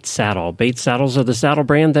new Bates saddle. Bates saddles are the saddle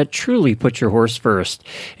brand that truly puts your horse first.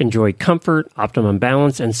 Enjoy comfort, optimum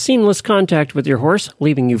balance, and seamless contact with your horse,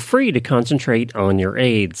 leaving you free to concentrate on your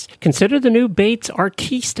aids. Consider the new Bates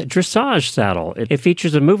Artiste Dressage saddle. It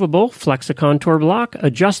features a movable Flexicontour block,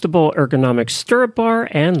 adjustable ergonomic stirrup bar,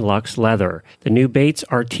 and luxe leather. The new Bates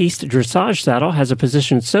Artiste Dressage saddle has a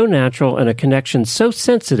position so natural and a connection so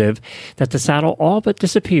sensitive that the saddle all but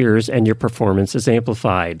disappears and your performance is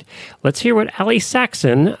amplified. Let's hear what Allie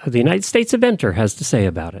Saxon, the United States Eventer, has to say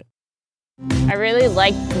about it. I really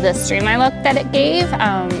liked the streamline look that it gave.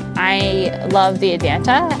 I love the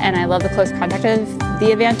Advanta, and I love the close contact of the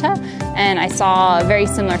Advanta, and I saw very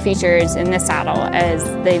similar features in this saddle as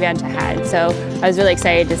the Advanta had, so I was really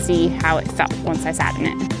excited to see how it felt once I sat in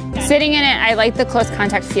it. Sitting in it, I liked the close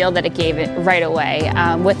contact feel that it gave it right away.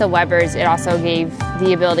 With the Webbers, it also gave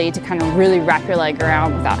the ability to kind of really wrap your leg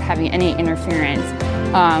around without having any interference.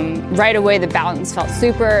 Right away, the balance felt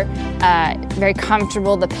super, very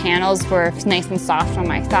comfortable. The panels were nice and soft on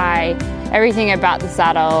my thigh. Everything about the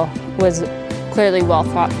saddle was clearly well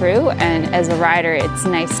thought through, and as a rider, it's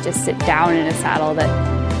nice to sit down in a saddle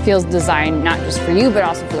that feels designed not just for you, but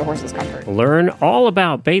also for the horse's comfort. Learn all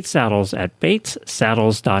about Bates saddles at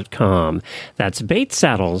batessaddles.com. That's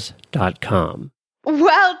batessaddles.com.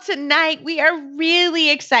 Well, tonight we are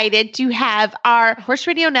really excited to have our Horse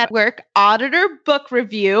Radio Network auditor book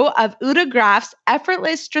review of Uta Graf's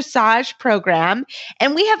Effortless Dressage program.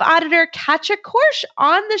 And we have auditor Katja Korsch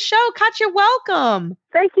on the show. Katja, welcome.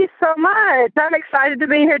 Thank you so much. I'm excited to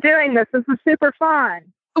be here doing this. This is super fun.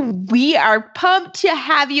 We are pumped to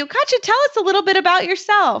have you. Katja, tell us a little bit about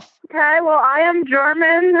yourself. Okay, well, I am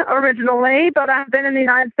German originally, but I've been in the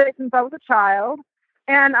United States since I was a child.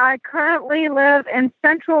 And I currently live in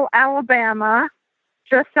central Alabama,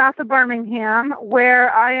 just south of Birmingham,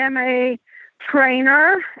 where I am a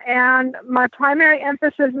trainer. And my primary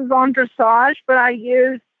emphasis is on dressage, but I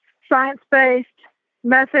use science-based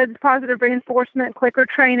methods, positive reinforcement, clicker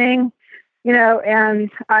training,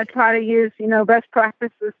 and I try to use, best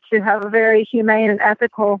practices to have a very humane and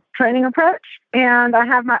ethical training approach. And I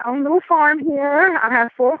have my own little farm here. I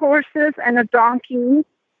have 4 horses and a donkey,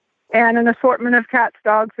 and an assortment of cats,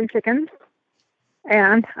 dogs, and chickens.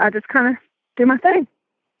 And I just kind of do my thing.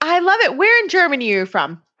 I love it. Where in Germany are you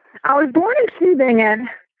from? I was born in Tübingen,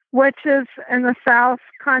 which is in the south,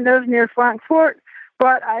 kind of near Frankfurt.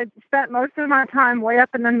 But I spent most of my time way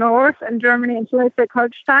up in the north in Germany, in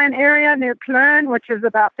Schleswig-Holstein area, near Plön, which is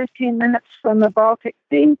about 15 minutes from the Baltic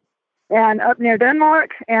Sea, and up near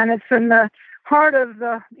Denmark. And it's in the heart of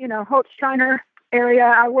the, Holsteiner area.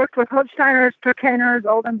 I worked with Holsteiners, Turkaners,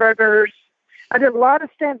 Oldenburgers. I did a lot of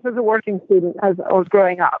stints as a working student as I was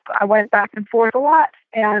growing up. I went back and forth a lot,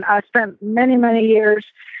 and I spent many, many years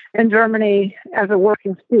in Germany as a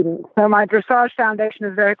working student. So my dressage foundation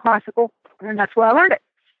is very classical, and that's where I learned it.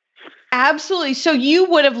 Absolutely. So you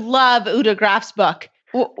would have loved Uta Graf's book.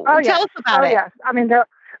 Tell us about it. Yes. I mean,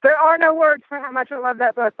 there are no words for how much I love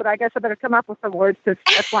that book, but I guess I better come up with some words because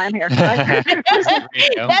that's why I'm here. That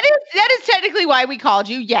is technically why we called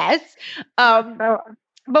you. Yes. But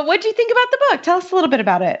what do you think about the book? Tell us a little bit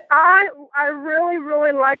about it. I really,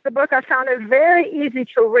 really liked the book. I found it very easy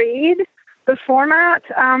to read. The format,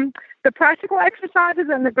 the practical exercises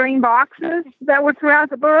and the green boxes that were throughout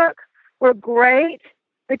the book were great.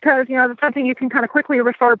 Because, it's something you can kind of quickly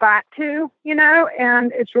refer back to,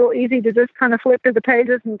 and it's real easy to just kind of flip through the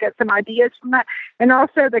pages and get some ideas from that. And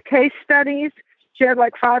also the case studies, she had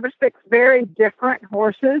like 5 or 6 very different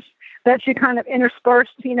horses that she kind of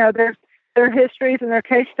interspersed, their histories and their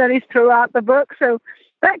case studies throughout the book. So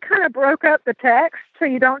that kind of broke up the text so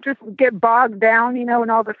you don't just get bogged down, in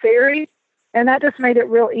all the theory. And that just made it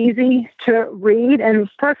real easy to read. And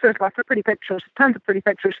plus there's lots of pretty pictures, tons of pretty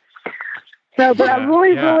pictures. So, but I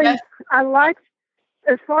really, I liked,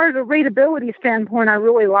 as far as a readability standpoint, I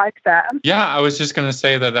really liked that. Yeah, I was just going to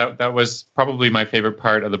say that was probably my favorite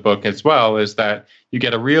part of the book as well, is that you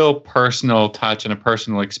get a real personal touch and a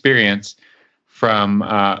personal experience from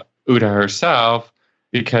Uta herself,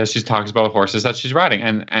 because she talks about horses that she's riding.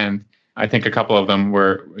 And I think a couple of them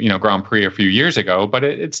were, Grand Prix a few years ago, but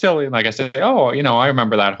it's still, like I said, I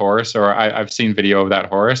remember that horse, or I've seen video of that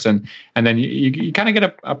horse. And then you kind of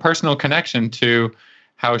get a personal connection to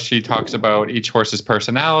how she talks about each horse's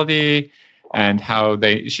personality and how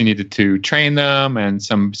she needed to train them, and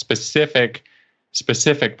some specific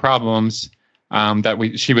problems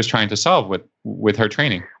that she was trying to solve with her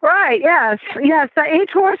training. Right. Yes. So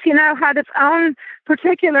each horse, had its own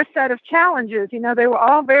particular set of challenges. They were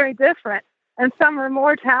all very different, and some were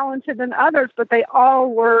more talented than others, but they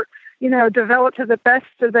all were, developed to the best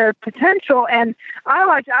of their potential. And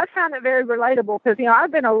I found it very relatable because,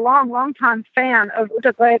 I've been a long time fan of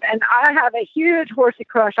Uta Graf, and I have a huge horsey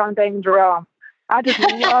crush on Dame Jerome. I just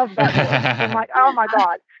love that horse. I'm like, oh my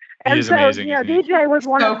God. And so, amazing, DJ was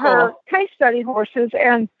one of her case study horses.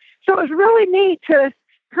 And so it was really neat to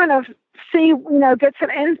kind of see, get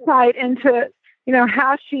some insight into,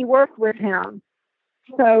 how she worked with him.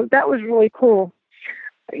 So that was really cool.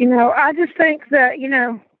 I just think that,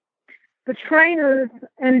 the trainers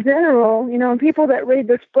in general, and people that read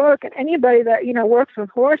this book, and anybody that, works with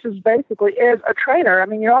horses basically is a trainer. I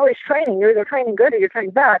mean, you're always training. You're either training good or you're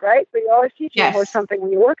training bad, right? So you're always teaching a horse something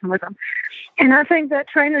when you're working with them. And I think that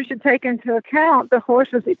trainers should take into account the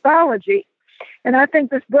horse's ethology. And I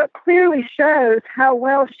think this book clearly shows how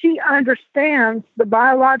well she understands the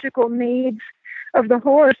biological needs of the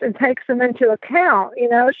horse and takes them into account.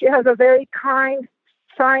 She has a very kind,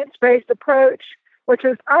 science-based approach, which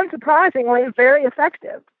is unsurprisingly very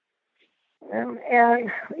effective.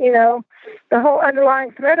 And the whole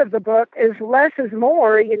underlying thread of the book is less is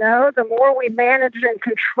more. The more we manage and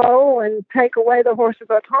control and take away the horse's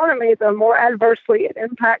autonomy, the more adversely it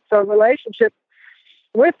impacts our relationship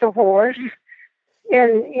with the horse.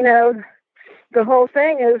 And, the whole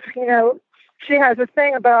thing is, she has a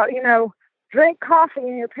thing about, drink coffee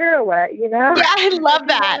in your pirouette, Yeah, I love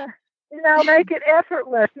that. make it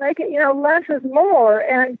effortless, make it, less is more.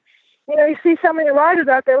 And, you see so many riders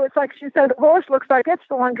out there, it's like she said, the horse looks like it's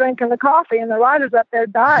the one drinking the coffee and the rider's up there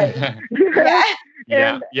dying.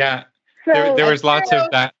 Yeah. So there was lots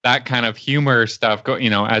of that kind of humor stuff,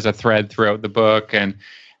 as a thread throughout the book,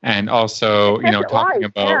 and also, talking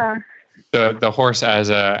about the horse as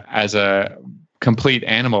a complete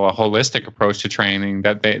animal, a holistic approach to training,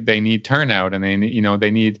 that they need turnout and they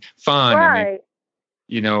need fun. Right.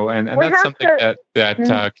 And that's something that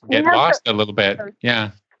can get lost a little bit.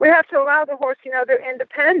 Yeah. We have to allow the horse, their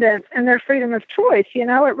independence and their freedom of choice. It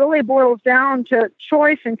really boils down to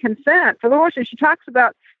choice and consent for the horse. And she talks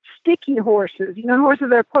about sticky horses, horses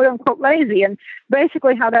that are quote unquote lazy, and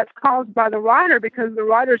basically how that's caused by the rider, because the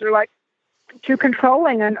riders are like too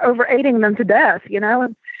controlling and over aiding them to death,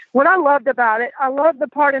 And what I loved about it, I love the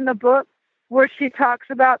part in the book where she talks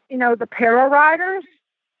about, the para riders,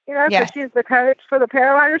 because she's the coach for the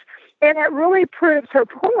para riders. And it really proves her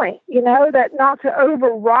point, that not to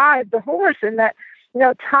override the horse, and that,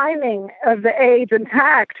 timing of the aids and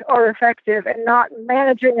tact are effective, and not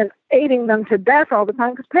managing and aiding them to death all the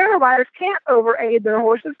time. Because para riders can't over-aid their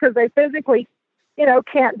horses because they physically,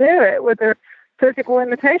 can't do it with their physical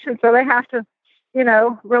limitations. So they have to,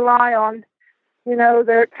 rely on,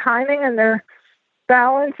 their timing and their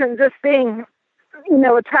balance and just being,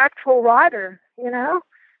 a tactful rider,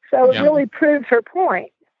 So it really proves her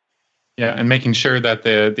point. Yeah, and making sure that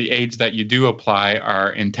the aids that you do apply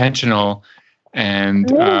are intentional and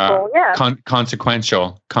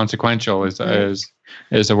consequential. Consequential is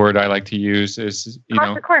a word I like to use.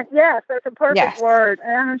 Consequent, yes, that's a perfect word.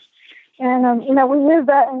 And we use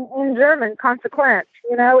that in German. Consequent.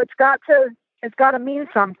 It's got to mean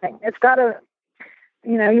something. It's got to,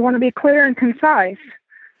 you want to be clear and concise.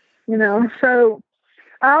 So.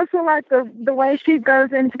 I also like the way she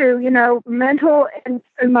goes into, mental and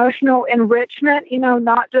emotional enrichment,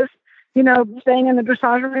 not just, staying in the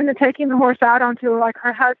dressage room and taking the horse out onto like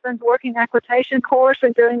her husband's working equitation course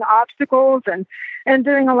and doing obstacles and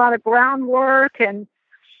doing a lot of groundwork and,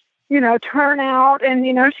 turnout. And,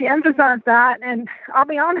 she emphasized that. And I'll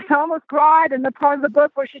be honest, I almost cried in the part of the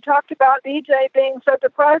book where she talked about DJ being so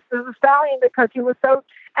depressed as a stallion because he was so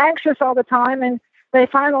anxious all the time. And they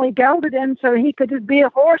finally gelded him so he could just be a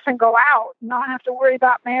horse and go out, not have to worry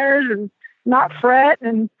about mares and not fret.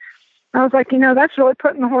 And I was like, that's really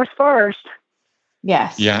putting the horse first.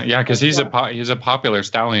 Yes. Yeah, because he's a popular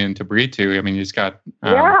stallion to breed to. I mean, he's got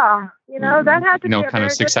that had to be kind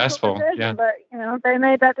of successful. Decision, but they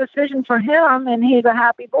made that decision for him, and he's a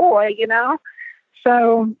happy boy.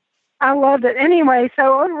 So I loved it anyway.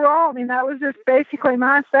 So overall, that was just basically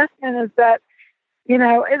my assessment is that.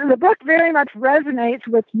 The book very much resonates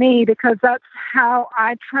with me because that's how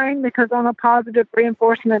I train, because I'm a positive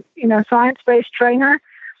reinforcement, science-based trainer.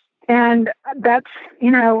 And that's,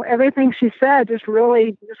 everything she said just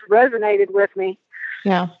really resonated with me.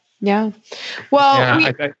 Yeah. Yeah.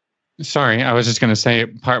 Well, sorry, I was just going to say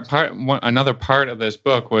another part of this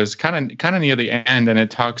book was kind of near the end, and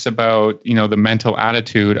it talks about, the mental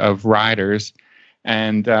attitude of riders.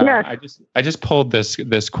 And I just pulled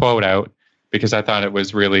this quote out, because I thought it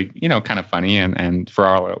was really, kind of funny, and for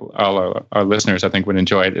all our listeners, I think would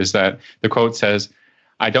enjoy it, is that the quote says,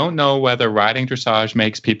 "I don't know whether riding dressage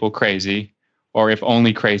makes people crazy, or if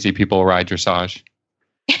only crazy people ride dressage."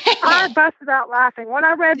 I busted out laughing. When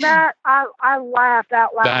I read that, I laughed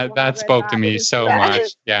out loud. That spoke to me so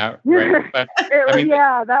much. Yeah. Right. But,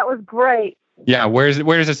 that was great. Yeah, where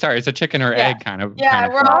does it start? It's a chicken or egg kind of. Yeah,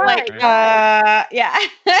 we're all like, yeah.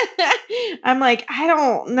 I'm like, I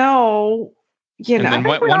don't know. And then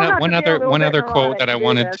one other quote that I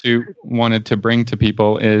wanted to bring to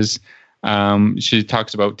people is, she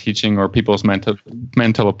talks about teaching or people's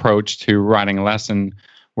mental approach to riding a lesson,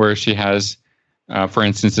 where she has, for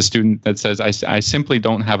instance, a student that says, "I simply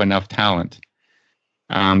don't have enough talent."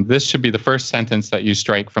 This should be the first sentence that you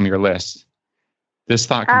strike from your list. This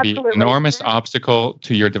thought can be an enormous obstacle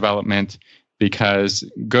to your development, because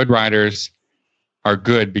good riders are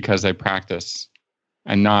good because they practice.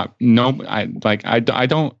 And I've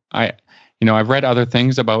read other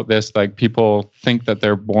things about this, like people think that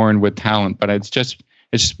they're born with talent, but it's just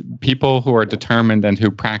people who are determined and who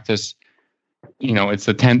practice. It's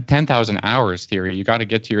the 10,000 hours theory. You got to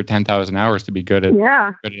get to your 10,000 hours to be good at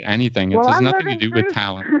anything. It has nothing to do with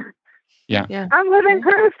talent. Yeah. I'm living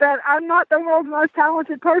proof that I'm not the world's most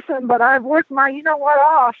talented person, but I've worked my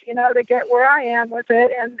off, to get where I am with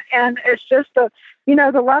it. And it's just the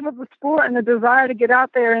love of the sport and the desire to get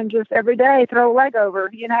out there and just every day throw a leg over,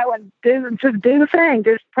 and do the thing,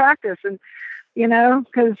 just practice. And,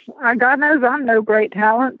 because God knows I'm no great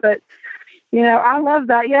talent, but, I love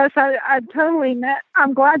that. Yes, I totally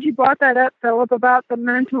I'm glad you brought that up, Philip, about the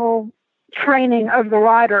mental training of the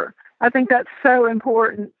rider. I think that's so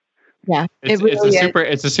important. Yeah,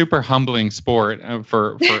 it's a super humbling sport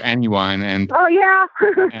for anyone, and oh yeah,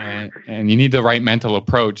 and you need the right mental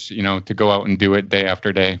approach, to go out and do it day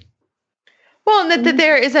after day. Well, and that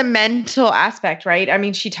there is a mental aspect, right? I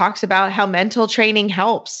mean, she talks about how mental training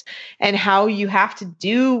helps and how you have to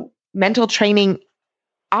do mental training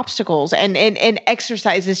obstacles and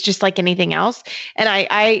exercises just like anything else. And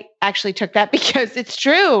I actually took that because it's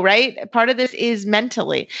true, right? Part of this is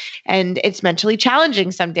mentally, and it's mentally challenging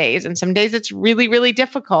some days, and some days it's really, really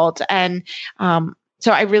difficult. And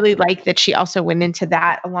so I really like that she also went into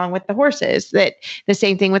that along with the horses, that the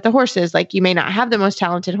same thing with the horses, like you may not have the most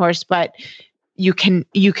talented horse, but you can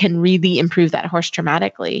really improve that horse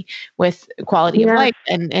dramatically with quality of life.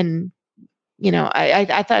 And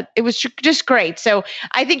I thought it was just great. So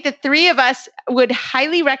I think the three of us would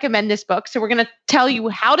highly recommend this book. So we're going to tell you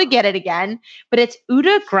how to get it again, but it's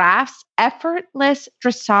Uta Graf's Effortless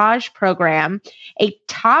Dressage Program, a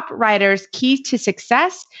top rider's key to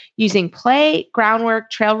success using play, groundwork,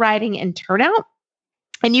 trail riding, and turnout.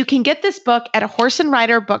 And you can get this book at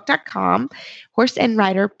horseandriderbooks.com,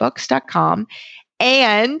 horseandriderbooks.com.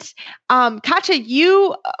 And Katja,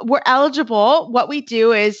 you were eligible. What we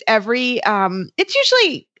do is it's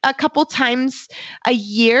usually a couple times a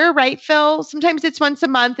year, right, Phil? Sometimes it's once a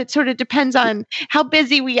month. It sort of depends on how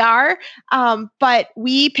busy we are. But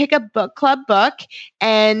we pick a book club book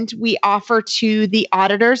and we offer to the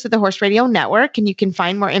auditors of the Horse Radio Network. And you can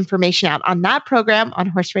find more information out on that program on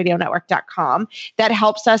horseradionetwork.com. That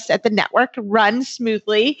helps us at the network run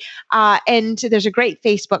smoothly. And there's a great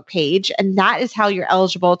Facebook page, and that is how you're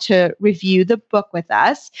eligible to review the book with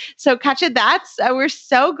us. So Katja, we're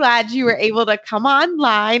so glad you were able to come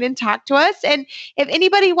online and talk to us. And if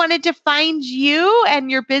anybody wanted to find you and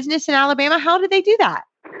your business in Alabama, how do they do that?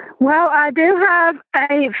 Well, I do have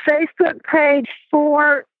a Facebook page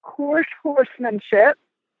for horsemanship.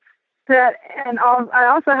 I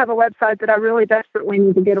also have a website that I really desperately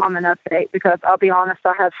need to get on an update, because I'll be honest,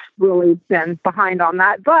 I have really been behind on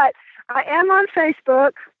that. But I am on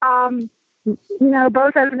Facebook.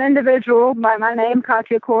 Both as an individual by my name,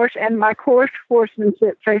 Katja Korsch, and my Korsch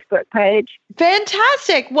Horsemanship Facebook page.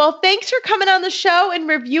 Fantastic. Well, thanks for coming on the show and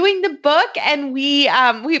reviewing the book. And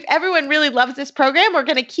everyone really loves this program. We're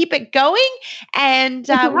going to keep it going, and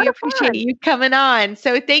we appreciate you coming on.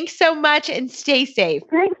 So thanks so much, and stay safe.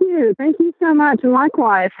 Thank you. Thank you so much. And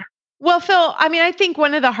likewise. Well, Phil, I think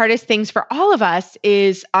one of the hardest things for all of us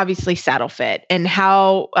is obviously saddle fit, and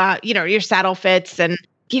how, your saddle fits. And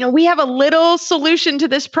we have a little solution to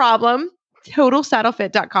this problem.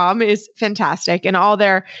 TotalSaddleFit.com is fantastic, and all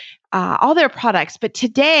their products. But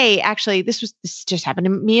today, actually, this just happened to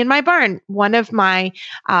me in my barn. One of my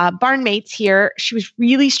barn mates here, she was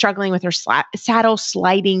really struggling with her saddle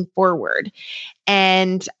sliding forward.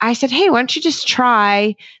 And I said, hey, why don't you just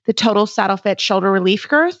try the Total Saddle Fit shoulder relief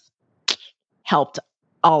girth? Helped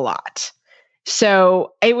a lot.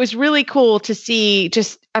 So it was really cool to see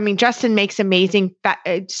Justin makes amazing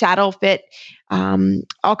saddle fit,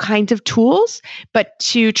 all kinds of tools, but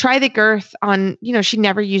to try the girth on, she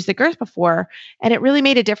never used the girth before, and it really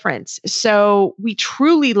made a difference. So we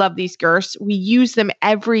truly love these girths. We use them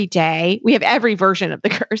every day. We have every version of the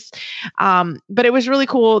girths. But it was really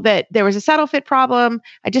cool that there was a saddle fit problem.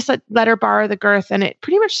 I just let her borrow the girth, and it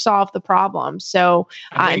pretty much solved the problem. So,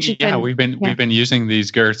 we've been using these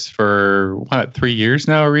girths for 3 years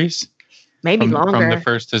now, Reese? Maybe longer. From the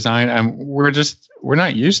first design, and we're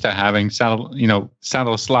not used to having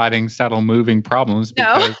saddle sliding, saddle moving problems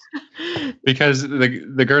because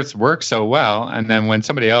the girths work so well. And then when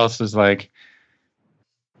somebody else is like,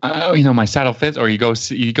 oh, my saddle fits, or you go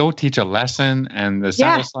teach a lesson and the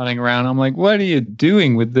saddle sliding around, I'm like, what are you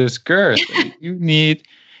doing with this girth? You need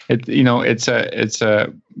it. It's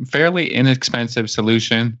a fairly inexpensive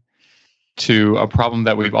solution to a problem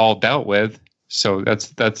that we've all dealt with. So that's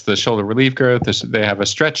the shoulder relief girth. They have a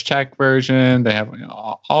stretch check version. They have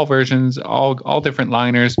all versions, all different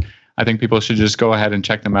liners. I think people should just go ahead and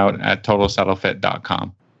check them out at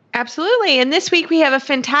TotalSaddleFit.com. Absolutely. And this week we have a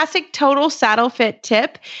fantastic Total Saddle Fit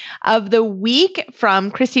tip of the week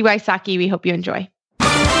from Kristi Wysocki. We hope you enjoy.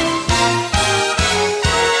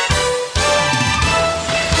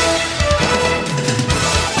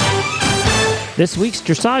 This week's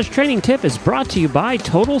dressage training tip is brought to you by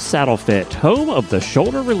Total Saddle Fit, home of the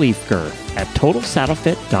shoulder relief girth at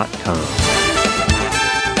TotalSaddleFit.com.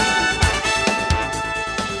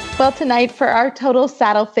 Well, tonight for our Total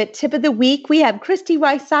Saddle Fit Tip of the Week, we have Kristi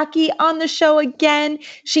Wysocki on the show again.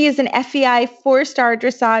 She is an FEI 4-star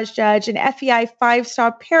dressage judge, an FEI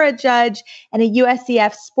 5-star para judge, and a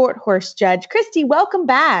USEF sport horse judge. Kristi, welcome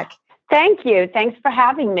back. Thank you. Thanks for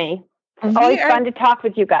having me. Always fun to talk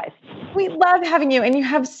with you guys. We love having you, and you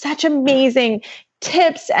have such amazing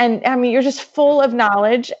tips, and I mean, you're just full of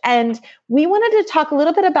knowledge. And we wanted to talk a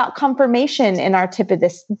little bit about confirmation in our tip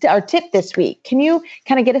this week. Can you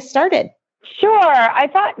kind of get us started? Sure. I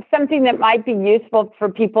thought something that might be useful for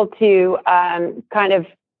people to kind of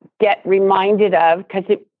get reminded of, because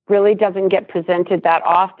it really doesn't get presented that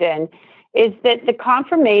often, is that the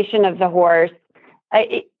confirmation of the horse,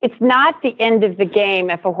 it's not the end of the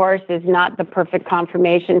game if a horse is not the perfect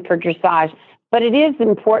confirmation for dressage. But it is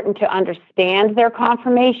important to understand their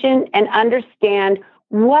confirmation and understand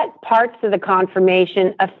what parts of the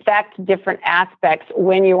confirmation affect different aspects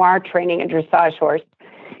when you are training a dressage horse.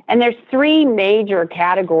 And there's 3 major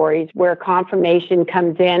categories where confirmation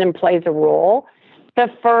comes in and plays a role. The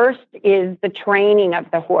first is the training of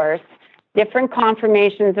the horse. Different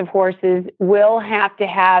confirmations of horses will have to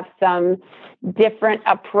have some different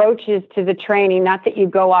approaches to the training. Not that you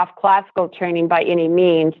go off classical training by any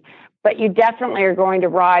means, but you definitely are going to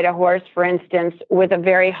ride a horse, for instance, with a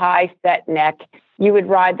very high set neck. You would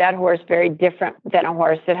ride that horse very different than a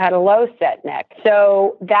horse that had a low set neck.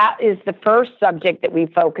 So that is the first subject that we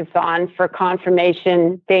focus on for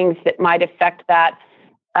confirmation, things that might affect that.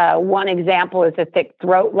 One example is a thick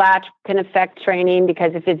throat latch can affect training,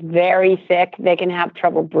 because if it's very thick, they can have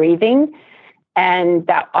trouble breathing. And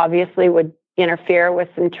that obviously would interfere with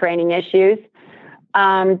some training issues.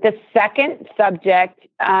 The second subject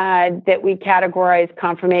that we categorize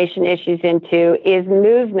confirmation issues into is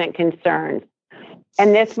movement concerns.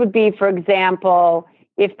 And this would be, for example,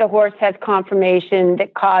 if the horse has confirmation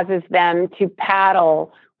that causes them to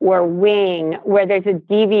paddle or wing, where there's a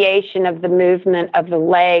deviation of the movement of the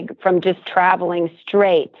leg from just traveling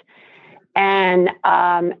straight. And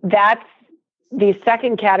that's the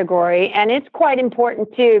second category. And it's quite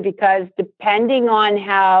important too, because depending on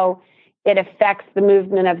how it affects the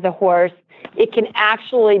movement of the horse, it can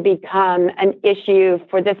actually become an issue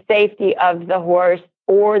for the safety of the horse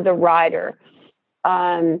or the rider.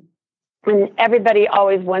 And everybody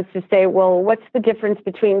always wants to say, well, what's the difference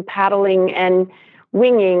between paddling and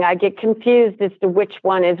winging? I get confused as to which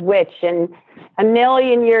one is which. And a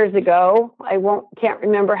million years ago, can't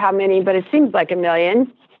remember how many, but it seems like a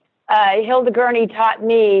million, Hilda Gurney taught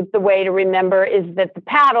me the way to remember is that the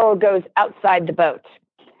paddle goes outside the boat.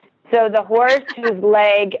 So the horse whose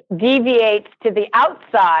leg deviates to the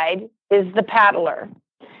outside is the paddler.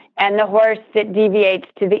 And the horse that deviates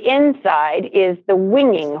to the inside is the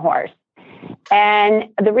winging horse. And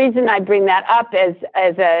the reason I bring that up as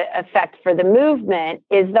a effect for the movement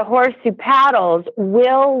is the horse who paddles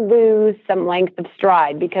will lose some length of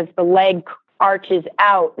stride because the leg arches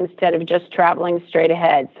out instead of just traveling straight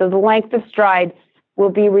ahead. So the length of stride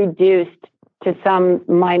will be reduced to some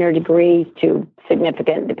minor degree to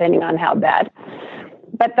significant, depending on how bad.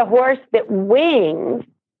 But the horse that wings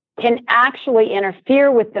can actually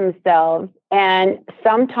interfere with themselves and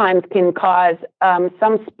sometimes can cause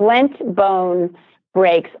some splint bone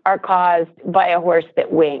breaks are caused by a horse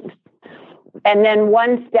that wings. And then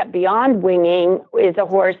one step beyond winging is a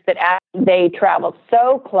horse that they travel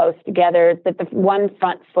so close together that the one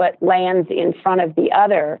front foot lands in front of the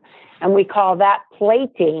other. And we call that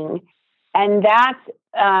plating. And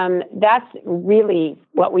that's really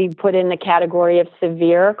what we put in the category of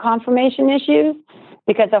severe confirmation issues,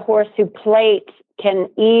 because a horse who plates can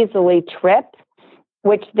easily trip,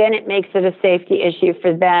 which then it makes it a safety issue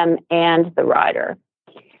for them and the rider.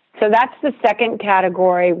 So that's the second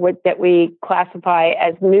category that we classify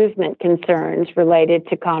as movement concerns related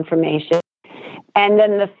to confirmation. And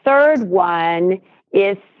then the third one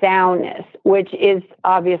is soundness, which is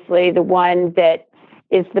obviously the one that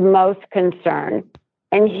is the most concern.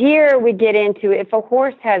 And here we get into, if a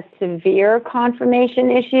horse has severe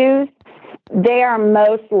confirmation issues, they are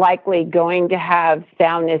most likely going to have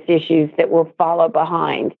soundness issues that will follow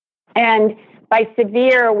behind. And by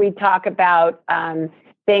severe, we talk about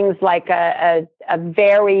things like a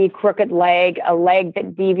very crooked leg, a leg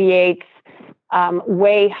that deviates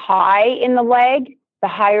way high in the leg. The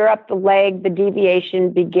higher up the leg, the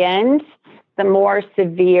deviation begins, the more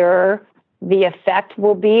severe the effect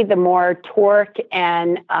will be, the more torque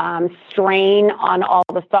and strain on all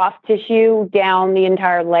the soft tissue down the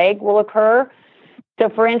entire leg will occur. So,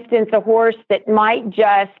 for instance, a horse that might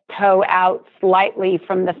just toe out slightly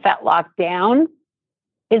from the fetlock down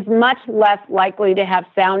is much less likely to have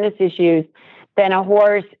soundness issues than a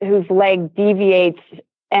horse whose leg deviates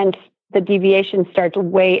and the deviation starts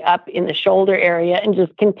way up in the shoulder area and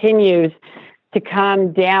just continues to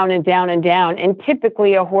come down and down and down. And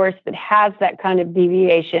typically a horse that has that kind of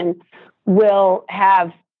deviation will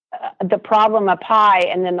have the problem up high,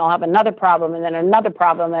 and then they'll have another problem, and then another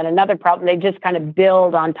problem, and another problem. They just kind of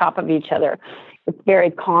build on top of each other. It's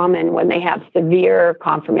very common when they have severe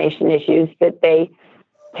conformation issues that they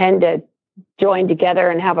tend to join together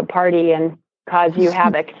and have a party and cause you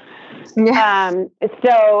havoc.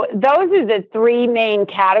 So those are the three main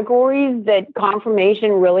categories that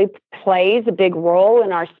conformation really plays a big role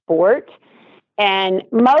in our sport. And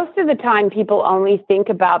most of the time people only think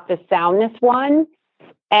about the soundness one.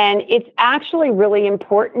 And it's actually really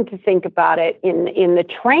important to think about it in the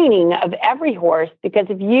training of every horse, because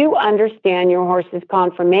if you understand your horse's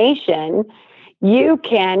conformation, you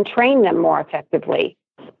can train them more effectively.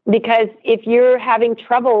 Because if you're having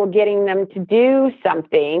trouble getting them to do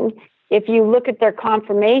something, if you look at their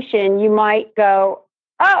conformation, you might go,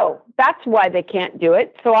 oh, that's why they can't do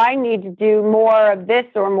it. So I need to do more of this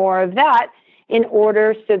or more of that in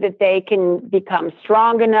order so that they can become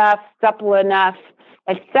strong enough, supple enough,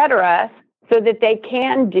 etc., so that they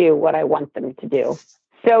can do what I want them to do.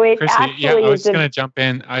 So it Kristi, actually I was going to jump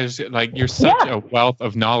in. I was like, you're such a wealth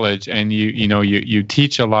of knowledge, and you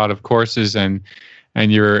teach a lot of courses, and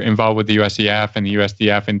you're involved with the USEF and the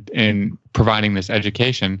USDF in providing this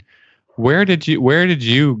education. Where did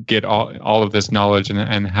you get all of this knowledge,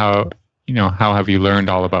 and how have you learned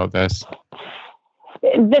all about this?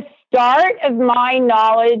 The start of my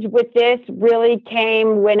knowledge with this really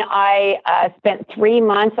came when I spent 3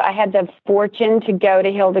 months. I had the fortune to go to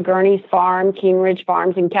Hilda Gurney's farm, Keen Ridge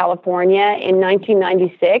Farms in California in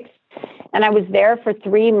 1996. And I was there for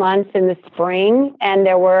 3 months in the spring, and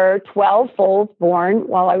there were 12 foals born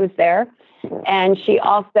while I was there. And she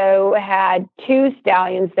also had 2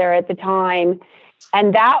 stallions there at the time.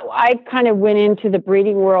 And that I kind of went into the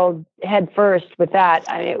breeding world head first with that.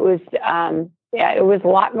 I mean, it was a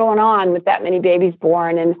lot going on with that many babies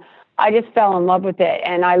born. And I just fell in love with it.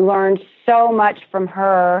 And I learned so much from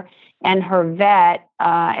her and her vet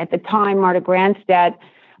at the time, Marta Granstedt,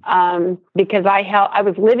 because I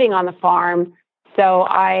was living on the farm. So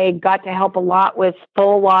I got to help a lot with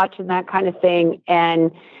foal watch and that kind of thing.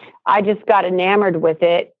 And I just got enamored with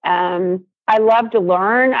it. I love to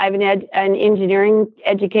learn. I have an engineering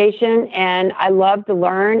education, and I love to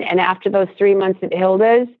learn. And after those 3 months at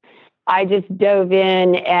Hilda's, I just dove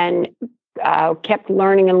in and kept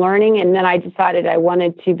learning and learning. And then I decided I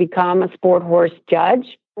wanted to become a sport horse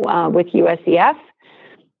judge with USEF,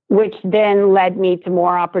 which then led me to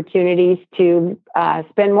more opportunities to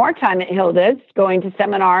spend more time at Hilda's, going to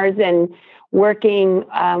seminars and working.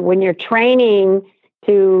 When you're training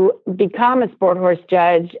to become a sport horse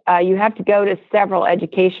judge, you have to go to several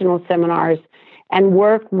educational seminars and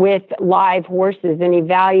work with live horses and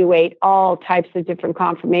evaluate all types of different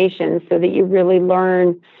conformations so that you really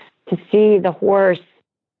learn to see the horse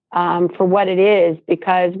for what it is.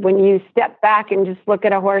 Because when you step back and just look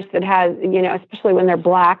at a horse that has, especially when they're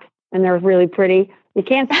black and they're really pretty, you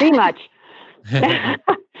can't see much.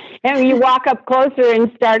 And you walk up closer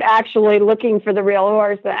and start actually looking for the real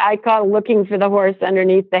horse. I call it looking for the horse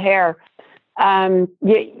underneath the hair.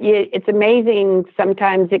 It's amazing.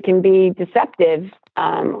 Sometimes it can be deceptive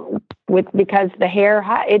because the hair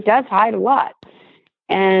it does hide a lot.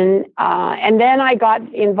 And then I got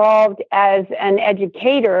involved as an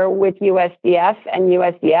educator with USDF and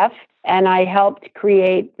USDF, and I helped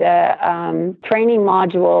create the training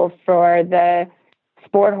module for the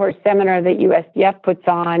sport horse seminar that USDF puts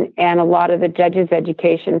on, and a lot of the judges'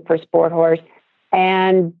 education for sport horse.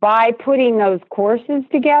 And by putting those courses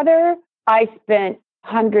together, I spent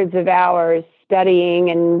hundreds of hours studying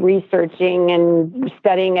and researching and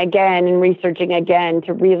studying again and researching again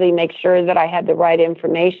to really make sure that I had the right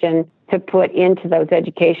information to put into those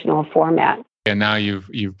educational formats. And now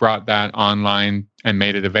you've brought that online and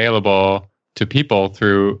made it available to people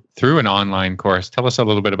through an online course. Tell us a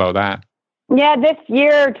little bit about that. Yeah, this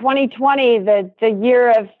year, 2020, the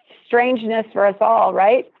year of strangeness for us all,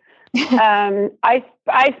 right?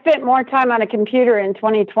 I spent more time on a computer in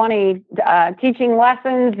 2020 teaching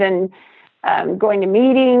lessons and going to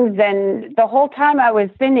meetings. And the whole time I was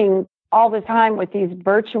spending all the time with these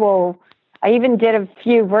virtual, I even did a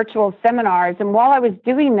few virtual seminars. And while I was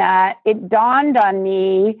doing that, it dawned on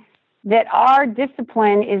me that our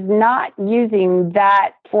discipline is not using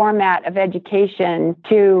that format of education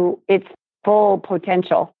to its full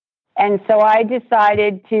potential. And so I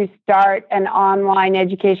decided to start an online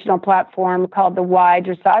educational platform called the Y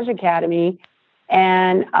Dressage Academy.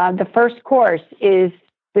 And the first course is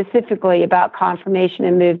specifically about conformation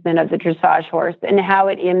and movement of the dressage horse and how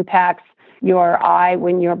it impacts your eye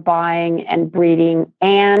when you're buying and breeding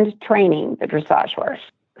and training the dressage horse.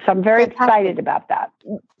 So I'm very excited about that.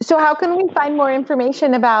 So how can we find more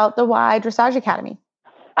information about the Y Dressage Academy?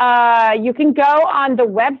 You can go on the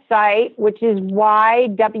website, which is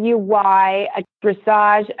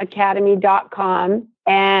yydrassageacademy.com,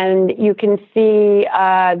 and you can see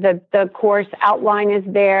the course outline is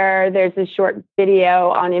there. There's a short video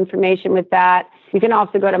on information with that. You can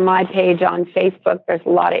also go to my page on Facebook. There's a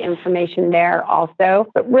lot of information there also.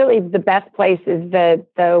 But really, the best place is the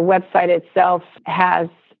website itself has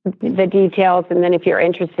the details, and then if you're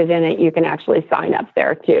interested in it, you can actually sign up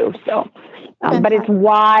there too. So, but it's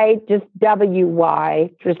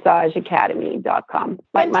yydrassageacademy.com,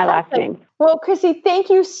 like my last name. Well, Kristi, thank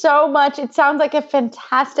you so much. It sounds like a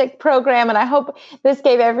fantastic program, and I hope this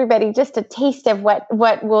gave everybody just a taste of what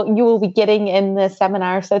you will be getting in the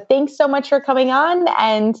seminar. So thanks so much for coming on,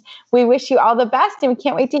 and we wish you all the best, and we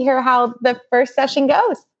can't wait to hear how the first session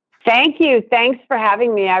goes. Thank you. Thanks for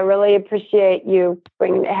having me. I really appreciate you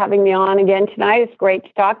having me on again tonight. It's great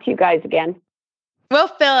to talk to you guys again. Well,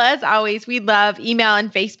 Phil, as always, we love email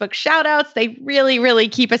and Facebook shout outs. They really, really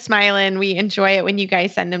keep us smiling. We enjoy it when you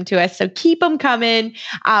guys send them to us. So keep them coming.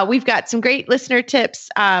 We've got some great listener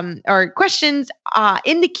tips or questions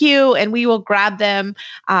in the queue, and we will grab them.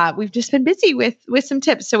 We've just been busy with some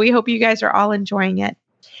tips. So we hope you guys are all enjoying it.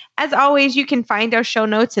 As always, you can find our show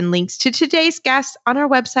notes and links to today's guests on our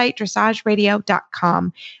website,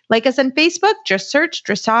 dressageradio.com. Like us on Facebook, just search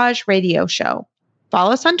Dressage Radio Show.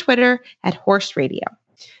 Follow us on Twitter at Horse Radio.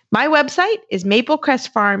 My website is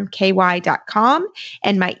maplecrestfarmky.com,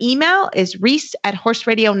 and my email is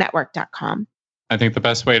reese@horseradionetwork.com. I think the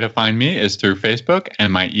best way to find me is through Facebook,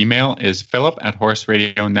 and my email is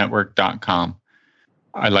philip@horseradionetwork.com.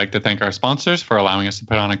 I'd like to thank our sponsors for allowing us to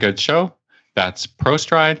put on a good show. That's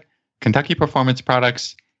ProStride, Kentucky Performance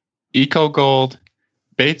Products, Eco Gold,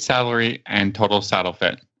 Bates Saddlery, and Total Saddle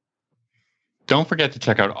Fit. Don't forget to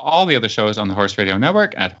check out all the other shows on the Horse Radio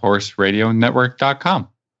Network at horseradionetwork.com.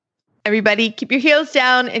 Everybody, keep your heels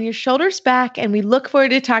down and your shoulders back, and we look forward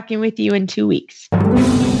to talking with you in 2 weeks.